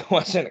really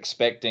wasn't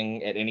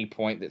expecting at any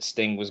point that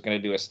Sting was going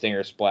to do a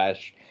Stinger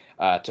splash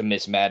to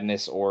Miss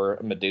Madness or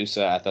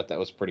Medusa. I thought that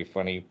was pretty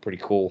funny, pretty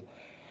cool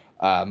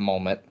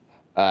moment.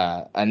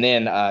 And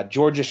then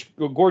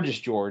Gorgeous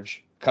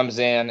George comes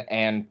in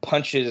and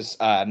punches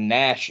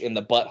Nash in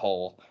the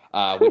butthole,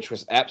 which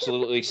was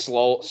absolutely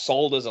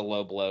sold as a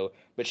low blow,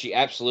 but she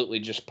absolutely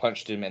just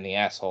punched him in the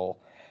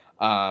asshole.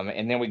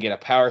 And then we get a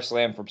power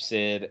slam from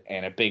Sid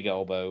and a big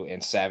elbow,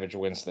 and Savage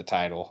wins the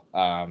title.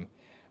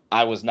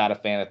 I was not a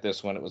fan of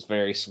this one. It was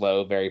very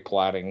slow, very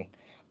plotting.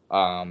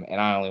 And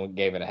I only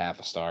gave it a half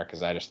a star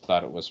because I just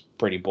thought it was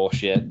pretty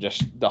bullshit.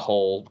 Just the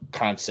whole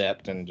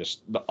concept and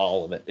just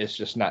all of it. It's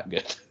just not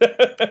good.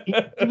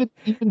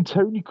 even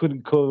Tony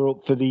couldn't cover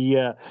up for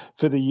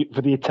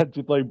the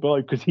attempted low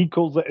blow because he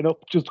calls it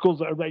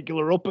a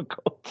regular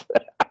uppercut.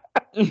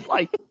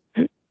 like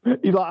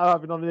he's like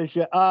having on this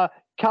shit.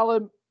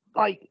 Callum,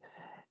 like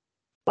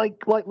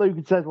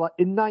Logan says, like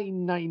in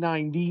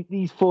 1999,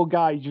 these four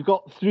guys, you've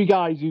got three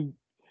guys who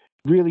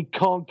really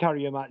can't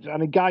carry a match,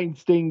 and a guy in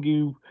Sting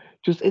who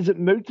just isn't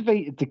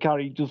motivated to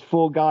carry just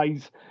 4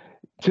 guys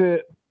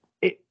to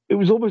it. It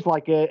was almost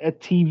like a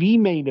TV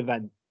main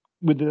event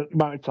with the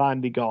amount of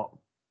time they got.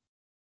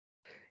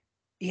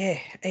 Yeah,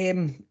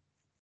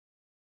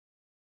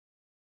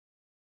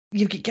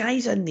 you've got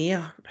guys in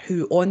there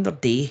who, on their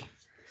day,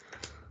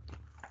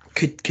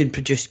 can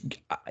produce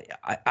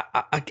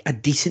a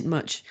decent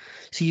match.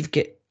 So you've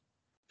got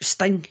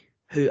Sting,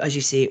 who, as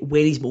you say,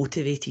 when he's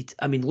motivated,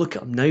 I mean, look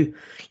at him now.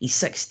 He's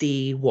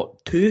 3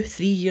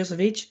 years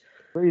of age?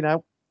 3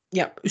 now.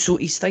 Yeah, so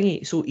he's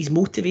stingy. So he's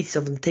motivated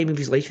at the time of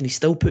his life, and he's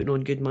still putting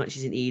on good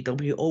matches in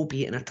AEW,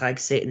 albeit in a tag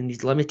setting, and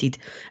he's limited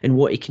in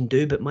what he can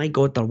do. But my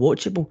God, they're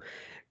watchable.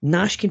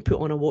 Nash can put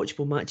on a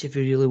watchable match if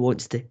he really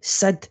wants to.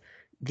 Sid,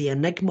 the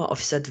enigma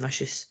of Sid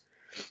Vicious,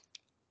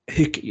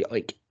 who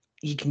like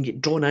you can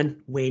get drawn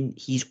in when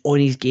he's on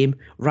his game.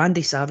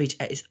 Randy Savage,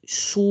 it is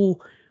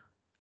so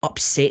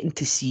upsetting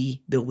to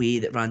see the way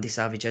that Randy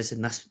Savage is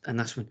in this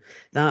one.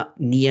 That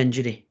knee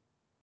injury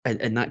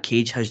in that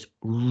cage has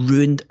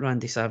ruined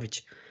Randy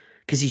Savage,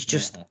 because he's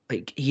just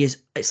like, he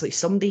is. It's like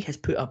somebody has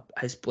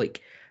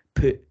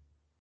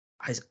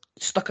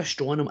stuck a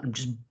straw in him and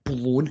just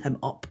blown him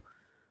up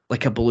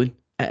like a balloon.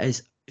 It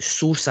is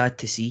so sad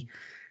to see.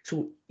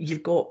 So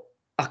you've got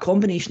a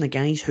combination of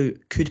guys who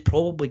could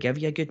probably give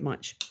you a good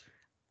match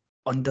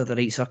under the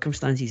right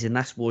circumstances, and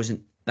this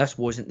wasn't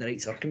the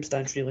right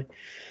circumstance, really.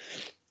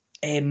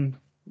 Yeah,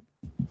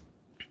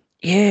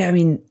 I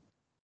mean,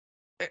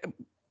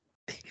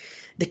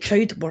 the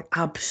crowd were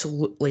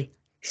absolutely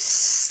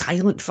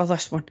silent for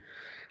this one,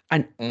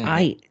 and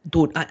I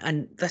don't.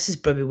 And this is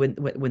probably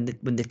when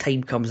the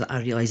time comes that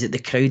I realise that the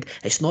crowd,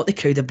 it's not the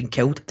crowd have been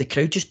killed. The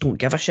crowd just don't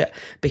give a shit,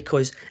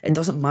 because it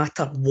doesn't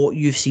matter what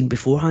you've seen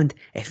beforehand.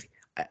 If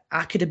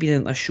I could have been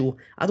in this show,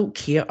 I don't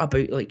care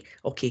about, like,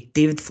 okay,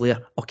 David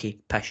Flair, okay,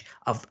 pish,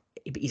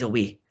 he's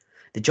away.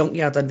 The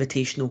Junkyard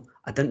Invitational,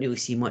 I didn't really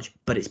see much,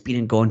 but it's been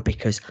and gone,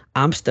 because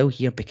I'm still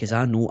here, because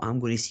I know I'm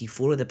going to see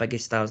 4 of the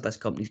biggest stars this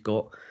company's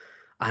got,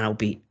 and I'll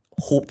be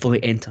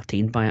hopefully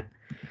entertained by it.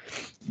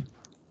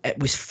 It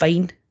was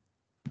fine.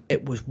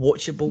 It was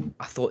watchable.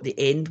 I thought the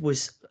end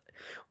was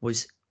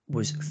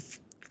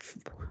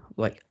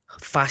like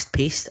fast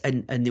paced,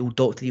 and the old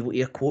Dr. Evil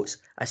air quotes,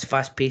 as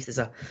fast paced as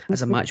a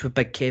match with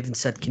Big Kev and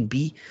Sid can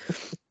be.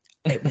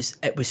 It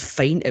was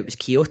fine. It was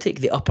chaotic.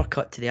 The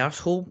uppercut to the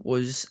arsehole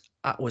was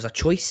a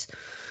choice.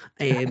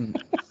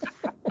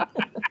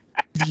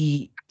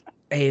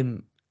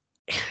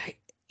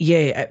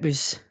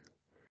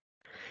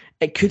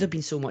 It could have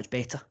been so much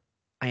better.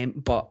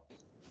 But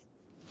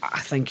I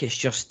think it's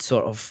just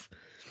sort of,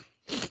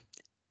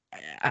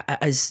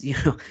 as you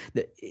know,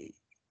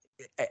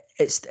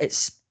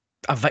 it's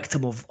a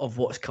victim of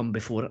what's come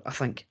before it. I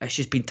think it's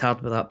just been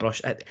tarred with that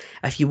brush.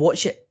 If you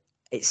watch it,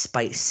 it's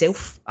by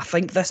itself. I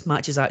think this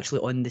match is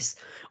actually on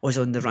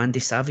the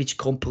Randy Savage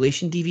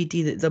compilation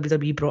DVD that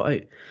WWE brought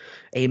out.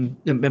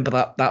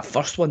 Remember that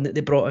first one that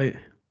they brought out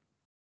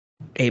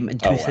in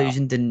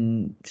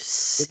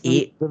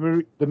 2008?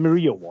 The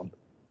Maria one.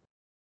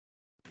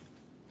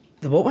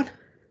 The what one?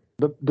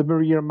 The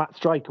Maria and Matt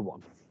Striker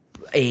one.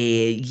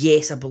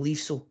 Yes, I believe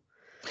so.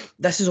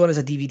 This is on as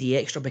a DVD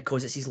extra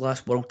because it's his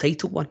last world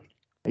title one.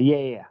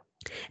 Yeah.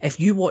 If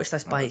you watch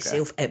this by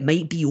itself, it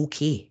might be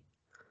okay.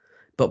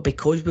 But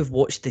because we've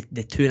watched the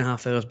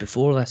 2.5 hours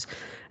before this,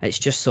 it's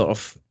just sort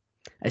of,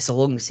 it's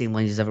along the same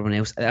lines as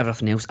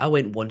everything else. I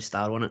went 1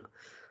 star on it.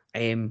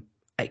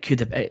 It could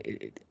have.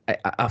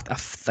 I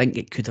think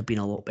it could have been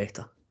a lot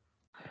better.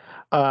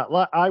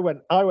 I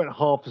went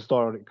half a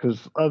star on it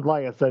because,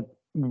 like I said,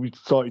 when we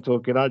started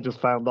talking, I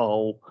just found the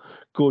whole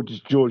Gorgeous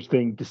George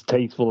thing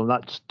distasteful, and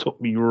that just took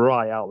me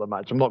right out of the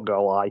match. I'm not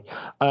gonna lie.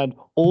 And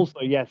also,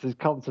 yes, as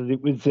Colin says,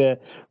 it was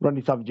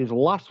Randy Savage's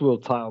last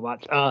world title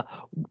match.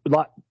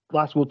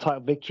 Last world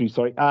title victory,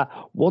 sorry.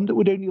 One that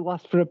would only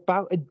last for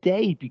about a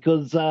day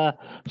because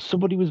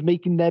somebody was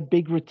making their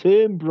big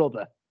return,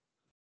 brother.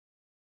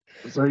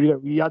 So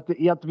he had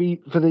to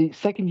be, for the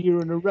second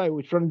year in a row,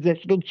 a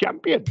transitional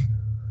champion.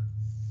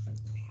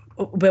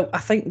 Well, I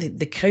think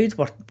the crowd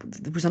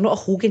there was a lot of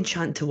Hogan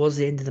chant towards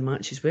the end of the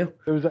match as well.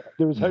 There was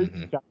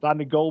Hogan chant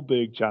and a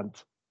Goldberg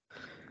chant.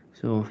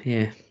 So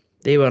yeah,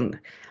 they were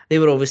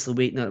obviously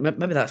waiting.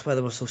 Maybe that's why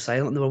they were so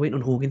silent. They were waiting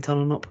on Hogan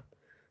turning up.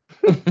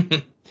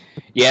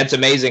 Yeah, it's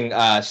amazing.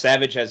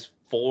 Savage has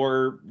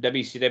 4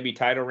 WCW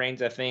title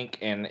reigns, I think,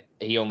 and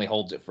he only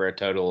holds it for a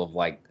total of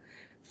like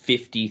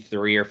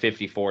 53 or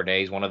 54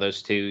 days, one of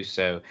those two.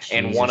 So, Jesus.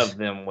 And one of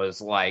them was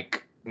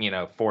like,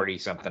 40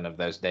 something of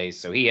those days.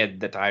 So he had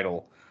the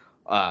title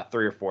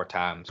 3 or 4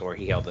 times, or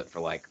he held it for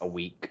like a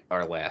week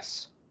or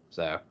less.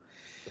 So,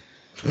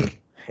 yeah.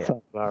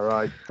 Sounds all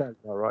right.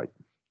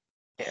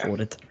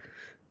 Yeah.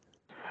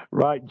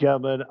 Right,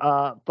 gentlemen,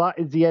 that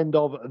is the end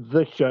of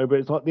the show, but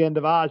it's not the end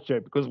of our show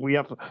because we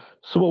have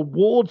some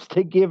awards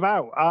to give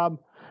out. I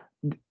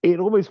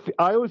always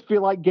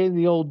feel like getting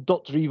the old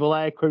Dr. Evil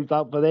air quotes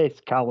out for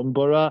this, Callum,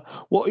 but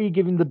what are you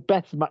giving the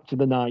best match of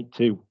the night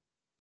to?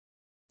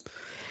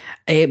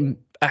 It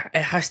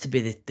has to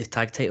be the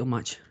tag title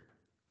match.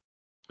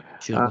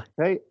 Surely.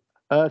 Okay.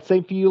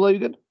 Same for you,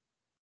 Logan.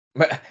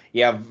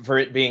 Yeah, for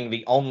it being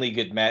the only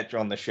good match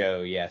on the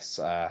show, yes,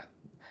 the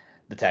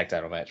tag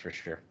title match for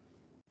sure.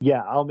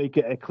 Yeah, I'll make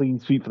it a clean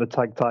sweep for the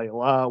tag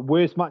title.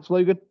 Worst match,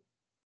 Logan?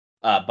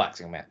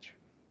 Boxing match.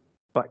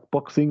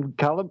 Boxing,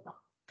 Callum?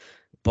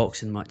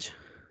 Boxing match.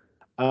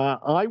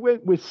 I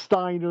went with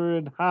Steiner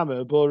and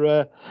Hammer,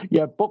 but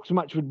yeah, boxing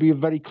match would be a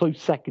very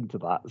close second to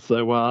that.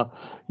 So I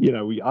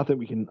think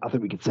we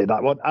can say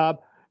that one.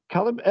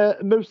 Callum,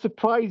 most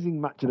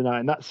surprising match of the night,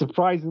 and that's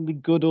surprisingly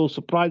good or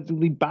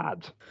surprisingly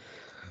bad.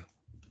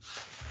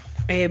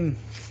 Now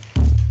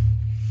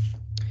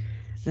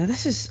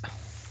this is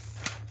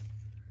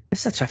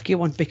a tricky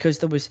one because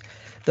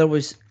there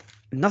was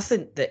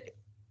nothing that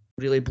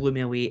really blew me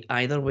away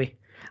either way.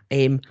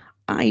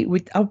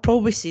 I'll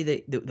probably say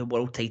the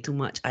world title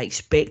match. I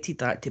expected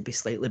that to be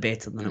slightly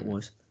better than it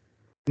was.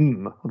 I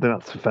think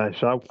that's a fair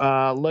shout.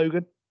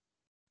 Logan?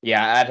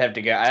 Yeah, I'd have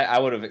to go. I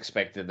would have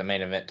expected the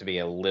main event to be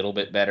a little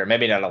bit better.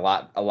 Maybe not a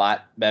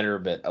lot better,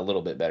 but a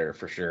little bit better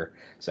for sure.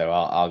 So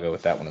I'll go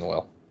with that one as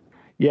well.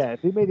 Yeah,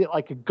 if they made it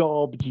like a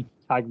garbagey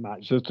tag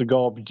match, just a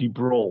garbagey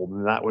brawl,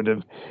 then that would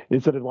have,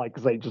 instead of like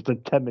say just a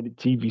 10-minute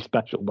TV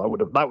special, that would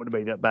have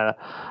made it better.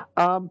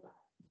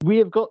 We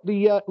have got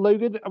the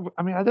Logan.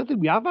 I mean, I don't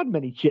think we have had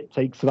many shit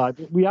takes tonight,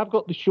 but we have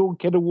got the Sean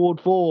Kidd Award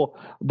for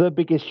the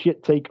biggest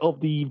shit take of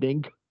the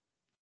evening.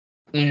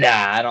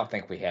 Nah, I don't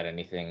think we had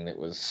anything that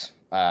was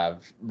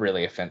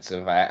really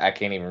offensive. I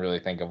can't even really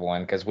think of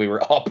one because we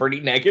were all pretty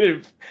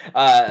negative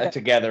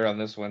together on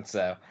this one.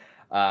 So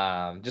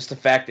just the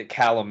fact that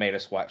Callum made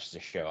us watch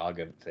the show, I'll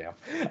give it to him.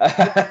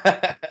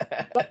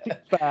 That's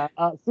fair.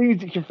 Seeing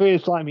as it's your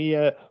first time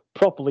here,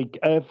 properly,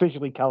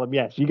 officially, Callum,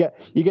 yes, you're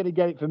going to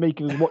get it for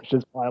making us watch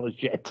this pile of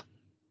shit.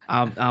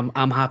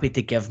 I'm happy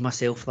to give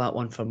myself that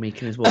one for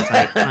making us watch.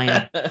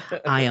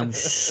 I am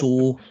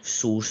so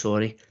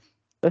sorry.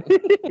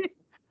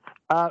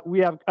 We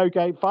have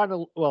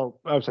final. Well,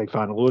 I would say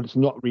final award. It's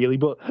not really,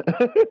 but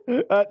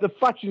the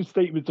fashion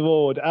statement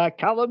award.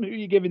 Callum, who are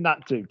you giving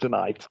that to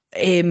tonight?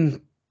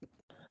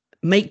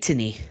 Mike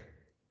Tenay.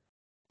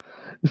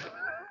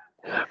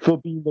 For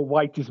being the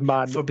whitest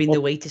man. For being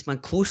the whitest man,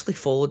 closely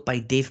followed by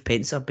Dave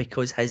Pencer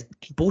because his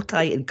bow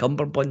tie and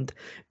cummerbund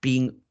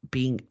being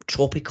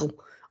tropical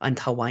and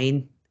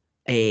Hawaiian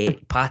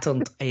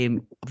patterned.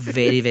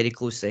 Very, very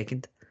close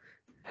second.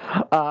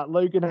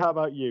 Logan, how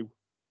about you?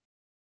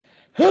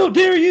 How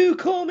dare you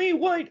call me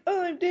white?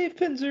 I'm Dave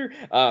Pencer.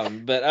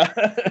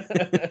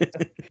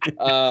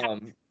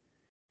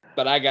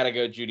 But I gotta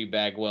go Judy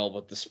Bagwell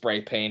with the spray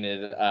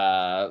painted,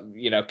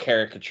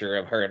 caricature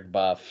of her and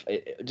Buff.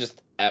 It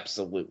just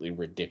absolutely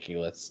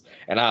ridiculous,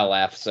 and I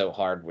laughed so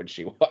hard when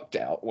she walked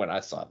out when I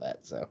saw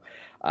that. So,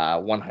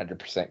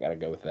 100% gotta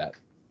go with that.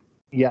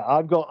 Yeah,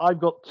 I've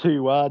got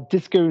two.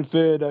 Disco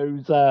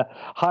Inferno's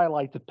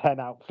highlighter pen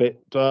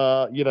outfit.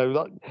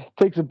 That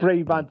takes a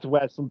brave man to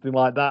wear something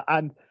like that,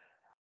 and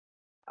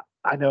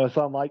I know I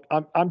sound like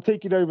I'm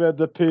taking over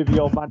the pervy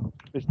old man,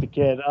 Mr.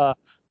 Kidd.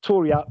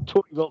 Tori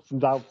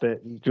Wilson's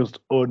outfit is just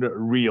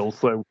unreal,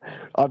 so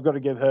I've got to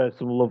give her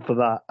some love for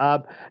that.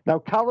 Now,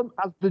 Callum,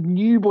 as the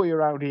new boy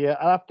around here,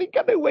 and I think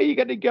I know where you're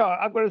going to go.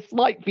 I've got a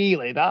slight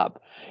feeling.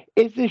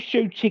 Is this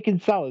show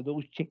chicken salad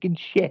or chicken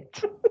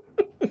shit?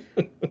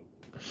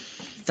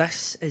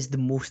 This is the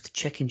most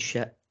chicken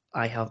shit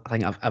I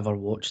think I've ever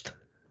watched.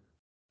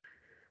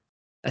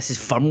 This is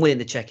firmly in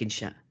the chicken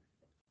shit.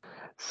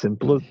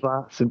 Simple as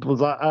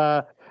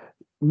that.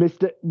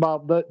 Mr.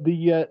 Well,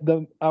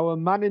 our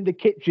man in the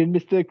kitchen,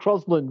 Mr.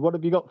 Crosland, what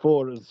have you got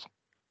for us?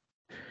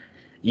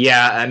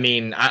 Yeah, I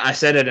mean, I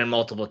said it in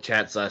multiple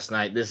chats last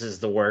night. This is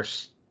the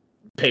worst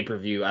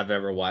pay-per-view I've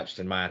ever watched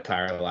in my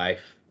entire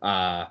life.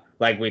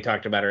 Like we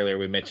talked about earlier,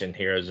 we mentioned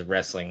Heroes of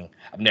Wrestling.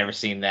 I've never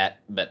seen that,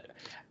 but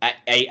I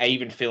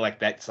even feel like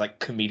that's like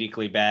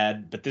comedically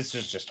bad. But this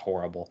is just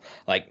horrible.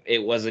 Like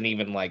it wasn't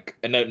even like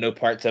no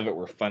parts of it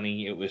were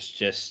funny. It was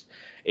just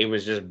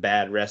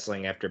bad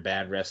wrestling after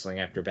bad wrestling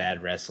after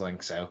bad wrestling.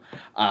 So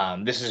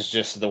this is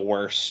just the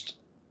worst,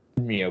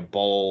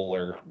 bowl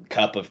or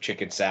cup of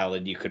chicken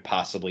salad you could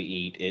possibly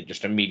eat. It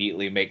just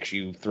immediately makes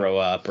you throw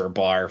up or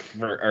barf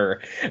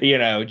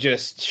or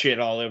just shit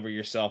all over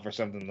yourself or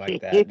something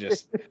like that.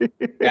 Just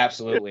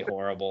absolutely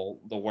horrible.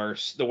 The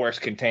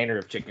worst container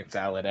of chicken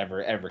salad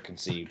ever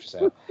conceived.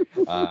 So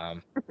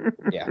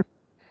yeah.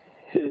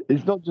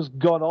 It's not just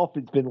gone off,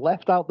 it's been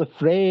left out the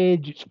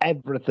fridge, it's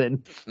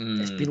everything.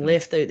 It's been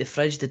left out the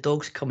fridge, the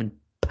dog's come and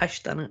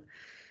pissed in it.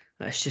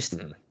 It's just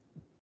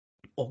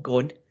all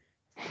gone.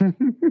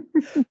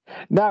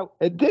 Now,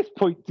 at this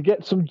point, to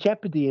get some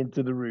jeopardy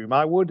into the room,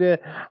 I would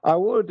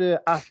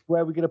ask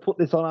where we're going to put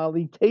this on our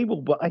league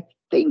table, but I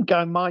think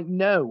I might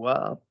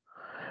know.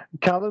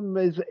 Callum,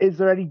 is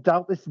there any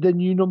doubt this is the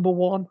new number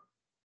one?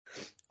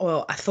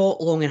 Well, I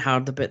thought long and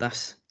hard about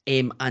this,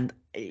 and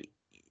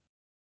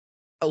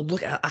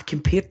look, I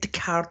compared the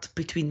card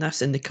between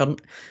this and the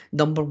current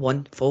number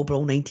one, Fall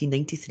Brawl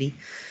 1993.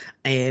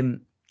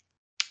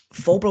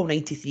 Fall Brawl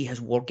 93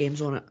 has War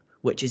Games on it,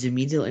 which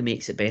immediately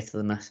makes it better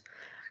than this.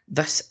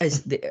 This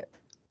is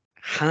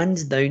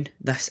hands down,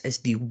 this is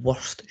the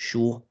worst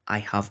show I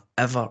have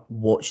ever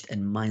watched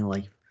in my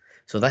life.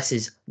 So this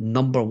is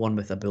number one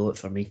with a bullet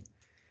for me.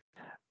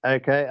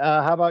 Okay,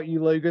 how about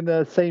you, Logan?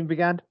 The same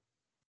began?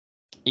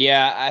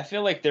 Yeah, I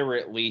feel like there were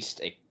at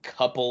least a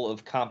couple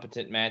of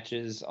competent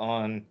matches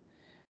on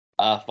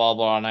Fall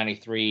Brawl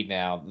 93.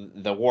 Now,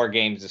 the War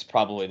Games is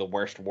probably the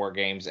worst War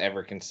Games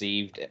ever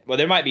conceived. Well,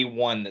 there might be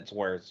one that's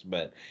worse,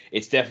 but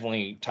it's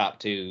definitely top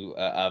two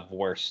of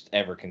worst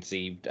ever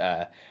conceived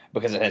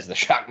because it has the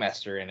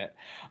Shockmaster in it.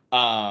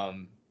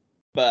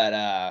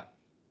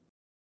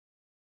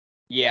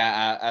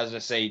 Yeah, I was gonna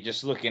say,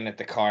 just looking at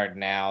the card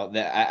now,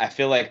 that I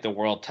feel like the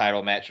world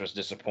title match was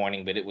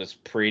disappointing, but it was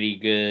pretty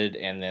good.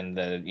 And then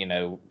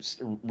the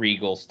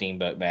Regal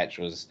Steamboat match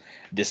was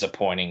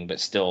disappointing, but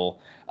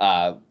still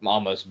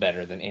almost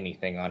better than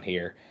anything on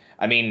here.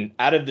 I mean,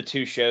 out of the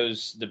two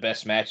shows, the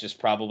best match is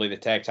probably the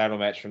tag title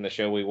match from the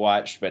show we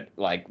watched. But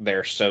like, there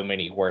are so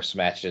many worse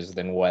matches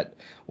than what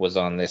was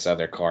on this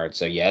other card.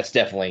 So yeah, it's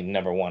definitely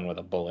number one with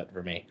a bullet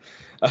for me.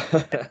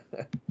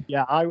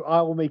 Yeah,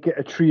 I will make it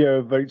a trio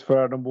of votes for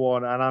our number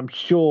one, and I'm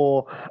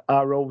sure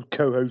our old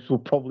co-host will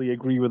probably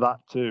agree with that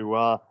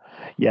too.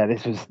 Yeah,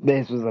 this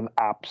was an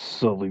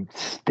absolute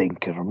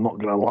stinker. I'm not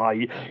gonna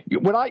lie.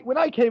 When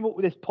I came up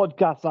with this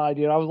podcast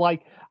idea, I was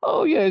like,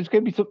 oh yeah, it's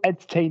gonna be some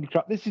entertaining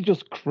crap. This is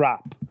just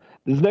crap.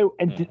 There's no,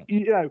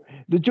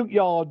 the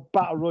Junkyard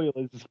Battle Royal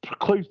is as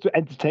close to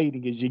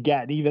entertaining as you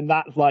get, and even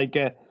that's like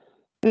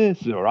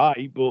it's all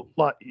right, but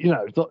like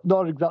it's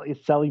not exactly a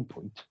selling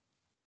point.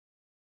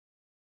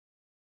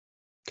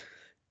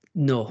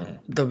 No,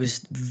 there was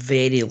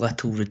very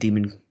little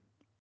redeeming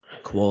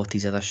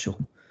qualities of this show.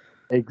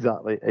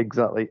 Exactly.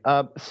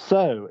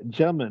 So,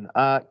 gentlemen,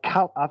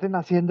 Cal, I think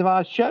that's the end of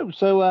our show.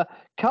 So,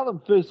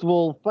 Callum, first of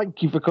all,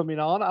 thank you for coming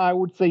on. I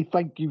would say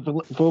thank you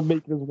for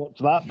making us watch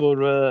that,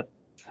 but I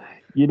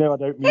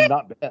don't mean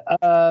that bit.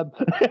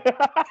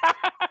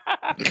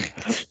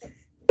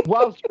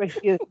 Whilst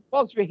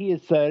we're here,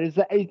 sir, is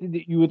there anything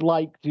that you would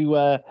like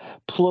to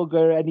plug,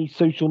 or any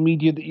social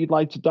media that you'd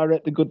like to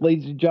direct the good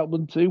ladies and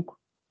gentlemen to?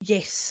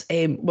 Yes.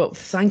 Well,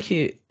 thank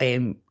you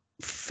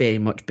very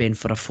much, Ben,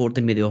 for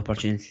affording me the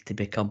opportunity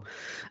to come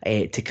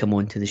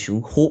on to the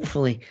show.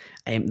 Hopefully,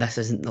 this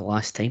isn't the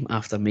last time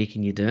after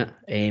making you do it.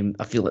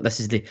 I feel like this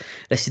is the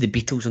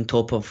Beatles on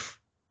top of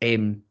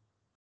the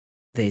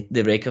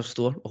record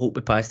store. I hope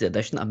we passed the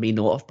audition. I may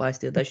not have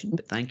passed the audition,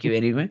 but thank you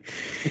anyway.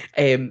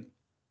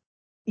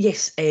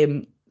 Yes.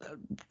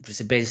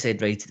 As Ben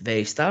said right at the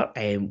very start,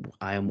 I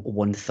am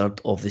 1/3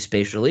 of the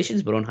Space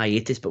Relations. We're on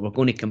hiatus, but we're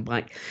going to come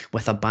back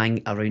with a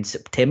bang around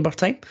September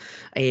time.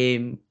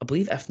 I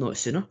believe, if not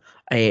sooner,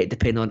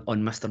 depending on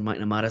Mr.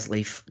 McNamara's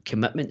life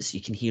commitments. You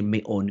can hear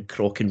me on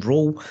Crock and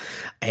Roll.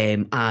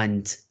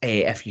 And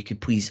if you could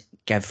please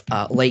give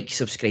a like,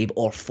 subscribe,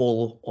 or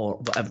follow, or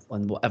whatever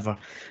on whatever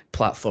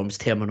platforms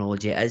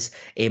terminology it is,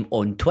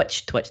 on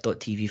Twitch,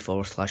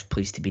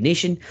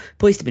 twitch.tv/PlaceToBeNation,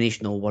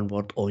 PlaceToBeNation, all one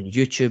word, on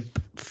YouTube,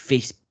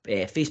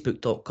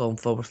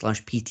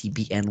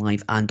 Facebook.com/PTBN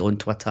Live, and on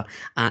Twitter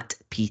at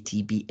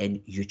PTBN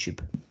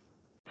YouTube.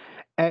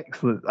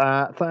 Excellent.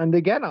 And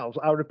again,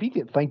 I'll repeat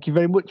it. Thank you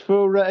very much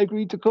for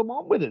agreeing to come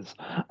on with us.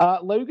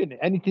 Logan,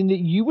 anything that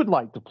you would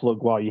like to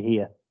plug while you're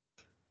here?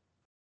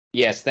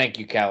 Yes, thank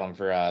you, Callum,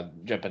 for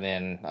jumping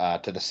in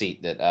to the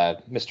seat that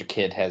Mr.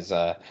 Kidd has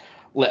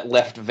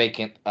left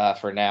vacant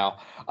for now.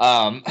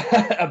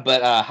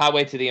 But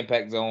Highway to the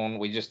Impact Zone,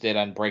 we just did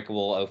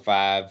Unbreakable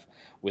 05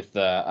 with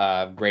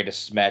the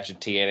greatest match in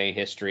TNA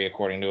history,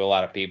 according to a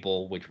lot of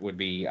people, which would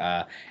be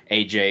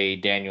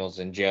AJ, Daniels,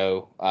 and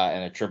Joe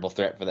in a triple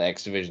threat for the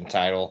X Division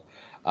title.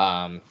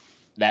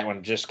 That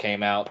one just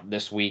came out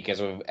this week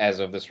as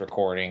of this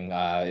recording.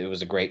 It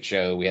was a great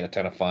show. We had a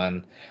ton of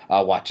fun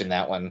watching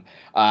that one.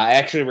 I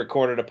actually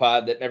recorded a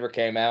pod that never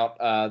came out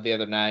the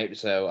other night.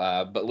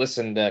 So, but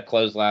listen to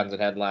Clotheslines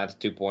and Headlines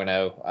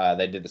 2.0.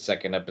 They did the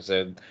second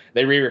episode.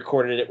 They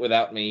re-recorded it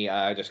without me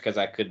just because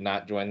I could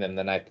not join them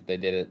the night that they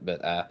did it.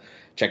 But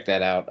check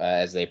that out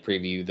as they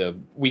preview the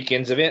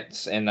weekend's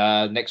events and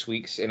next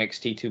week's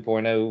NXT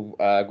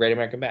 2.0 Great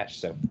American Bash.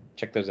 So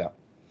check those out.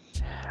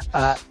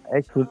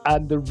 Excellent.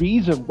 And the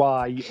reason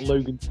why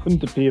Logan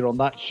couldn't appear on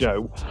that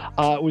show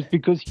was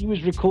because he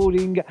was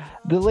recording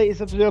the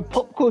latest episode of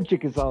Popcorn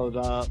Chicken Salad,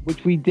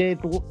 which we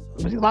did,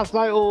 was it last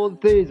night or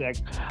Thursday?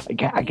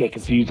 I get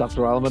confused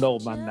after all. I'm an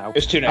old man now. It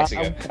was 2 nights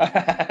ago.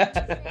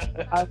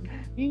 And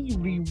he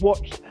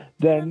rewatched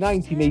the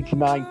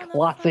 1989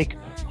 classic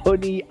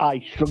Honey, I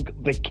Shrunk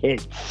the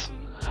Kids.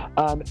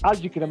 And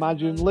as you can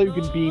imagine,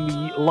 Logan, being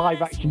the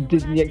live-action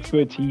Disney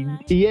expert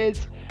he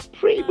is,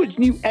 pretty much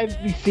knew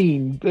every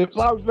scene. So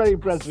I was very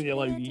impressed with you,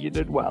 Logan. You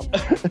did well.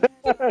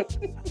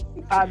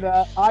 And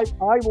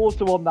I'm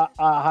also on that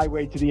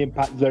Highway to the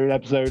Impact Zone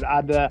episode,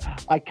 and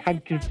I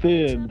can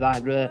confirm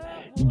that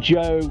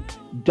Joe,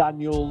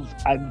 Daniels,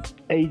 and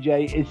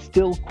AJ is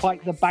still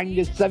quite the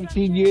banger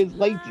 17 years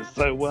later.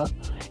 So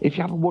if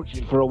you haven't watched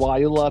it for a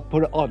while,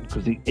 put it on,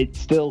 because it's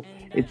still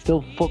it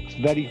still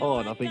fucks very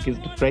hard, I think is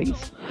the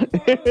phrase.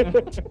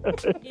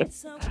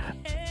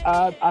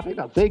 I think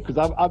that's it,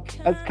 because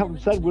as Callum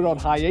said, we're on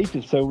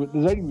hiatus, so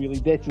there's only really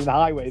this and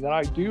Highway that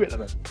I do at the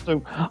moment.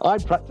 So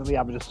I'm practically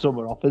having a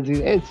summer off as it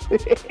is.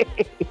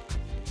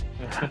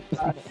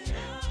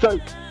 So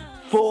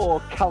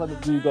for Callum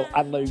McDougall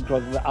and Logan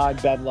Crosby, I'm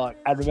Ben Lark.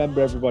 And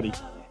remember, everybody,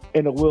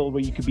 in a world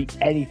where you can be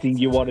anything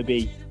you want to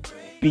be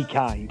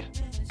kind.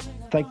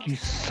 Thank you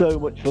so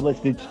much for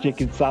listening to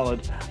Chicken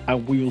Salad,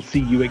 and we will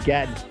see you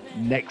again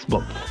next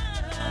month.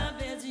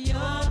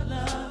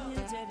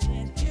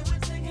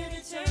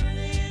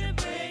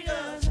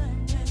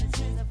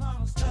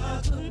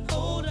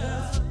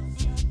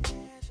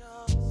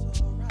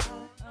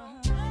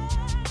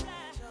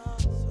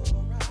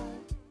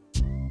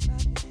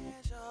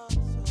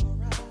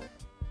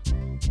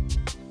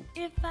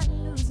 If I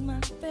lose my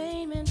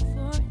fame and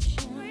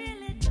fortune,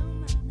 really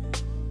don't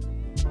matter.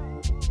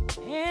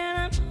 And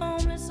I'm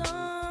homeless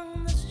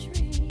on the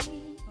street,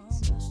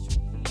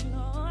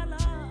 Lord,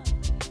 Lord.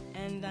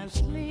 And I'm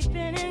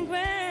sleeping in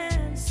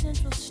Grand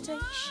Central Station.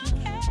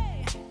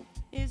 Okay.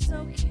 It's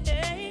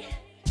okay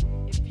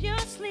if you're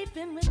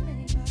sleeping with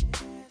me.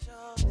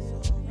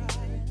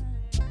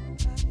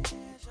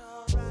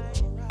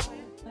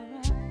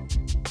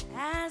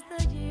 As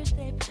the years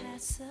they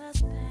pass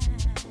us by,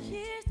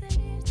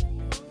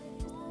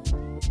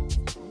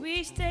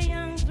 we stay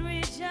young through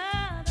each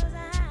other's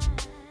eyes.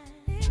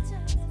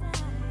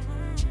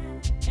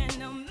 And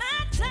no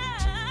matter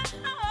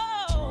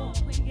how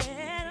we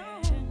get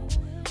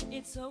on,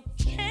 it's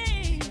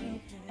okay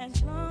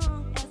as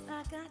long as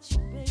I got you,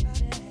 baby.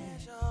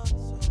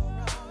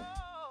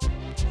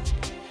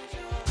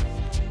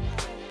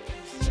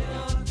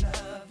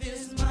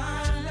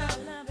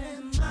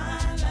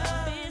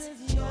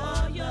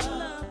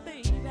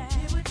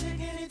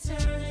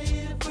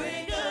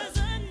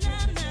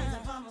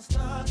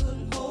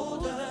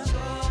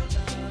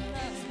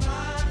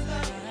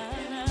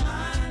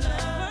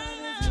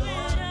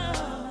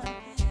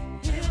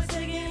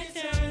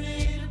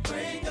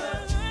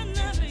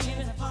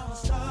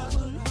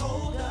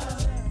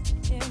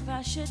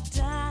 Should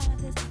die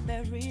this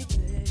very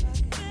day.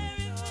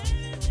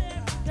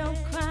 Don't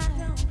cry,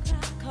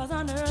 cause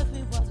on earth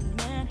we wasn't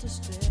meant to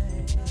stay.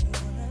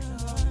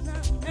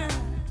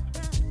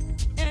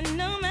 And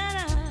no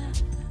matter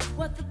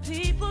what the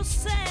people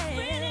say,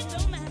 really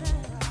don't matter.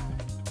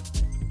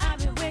 I'll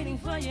be waiting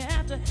for you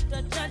after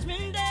the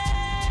judgment day.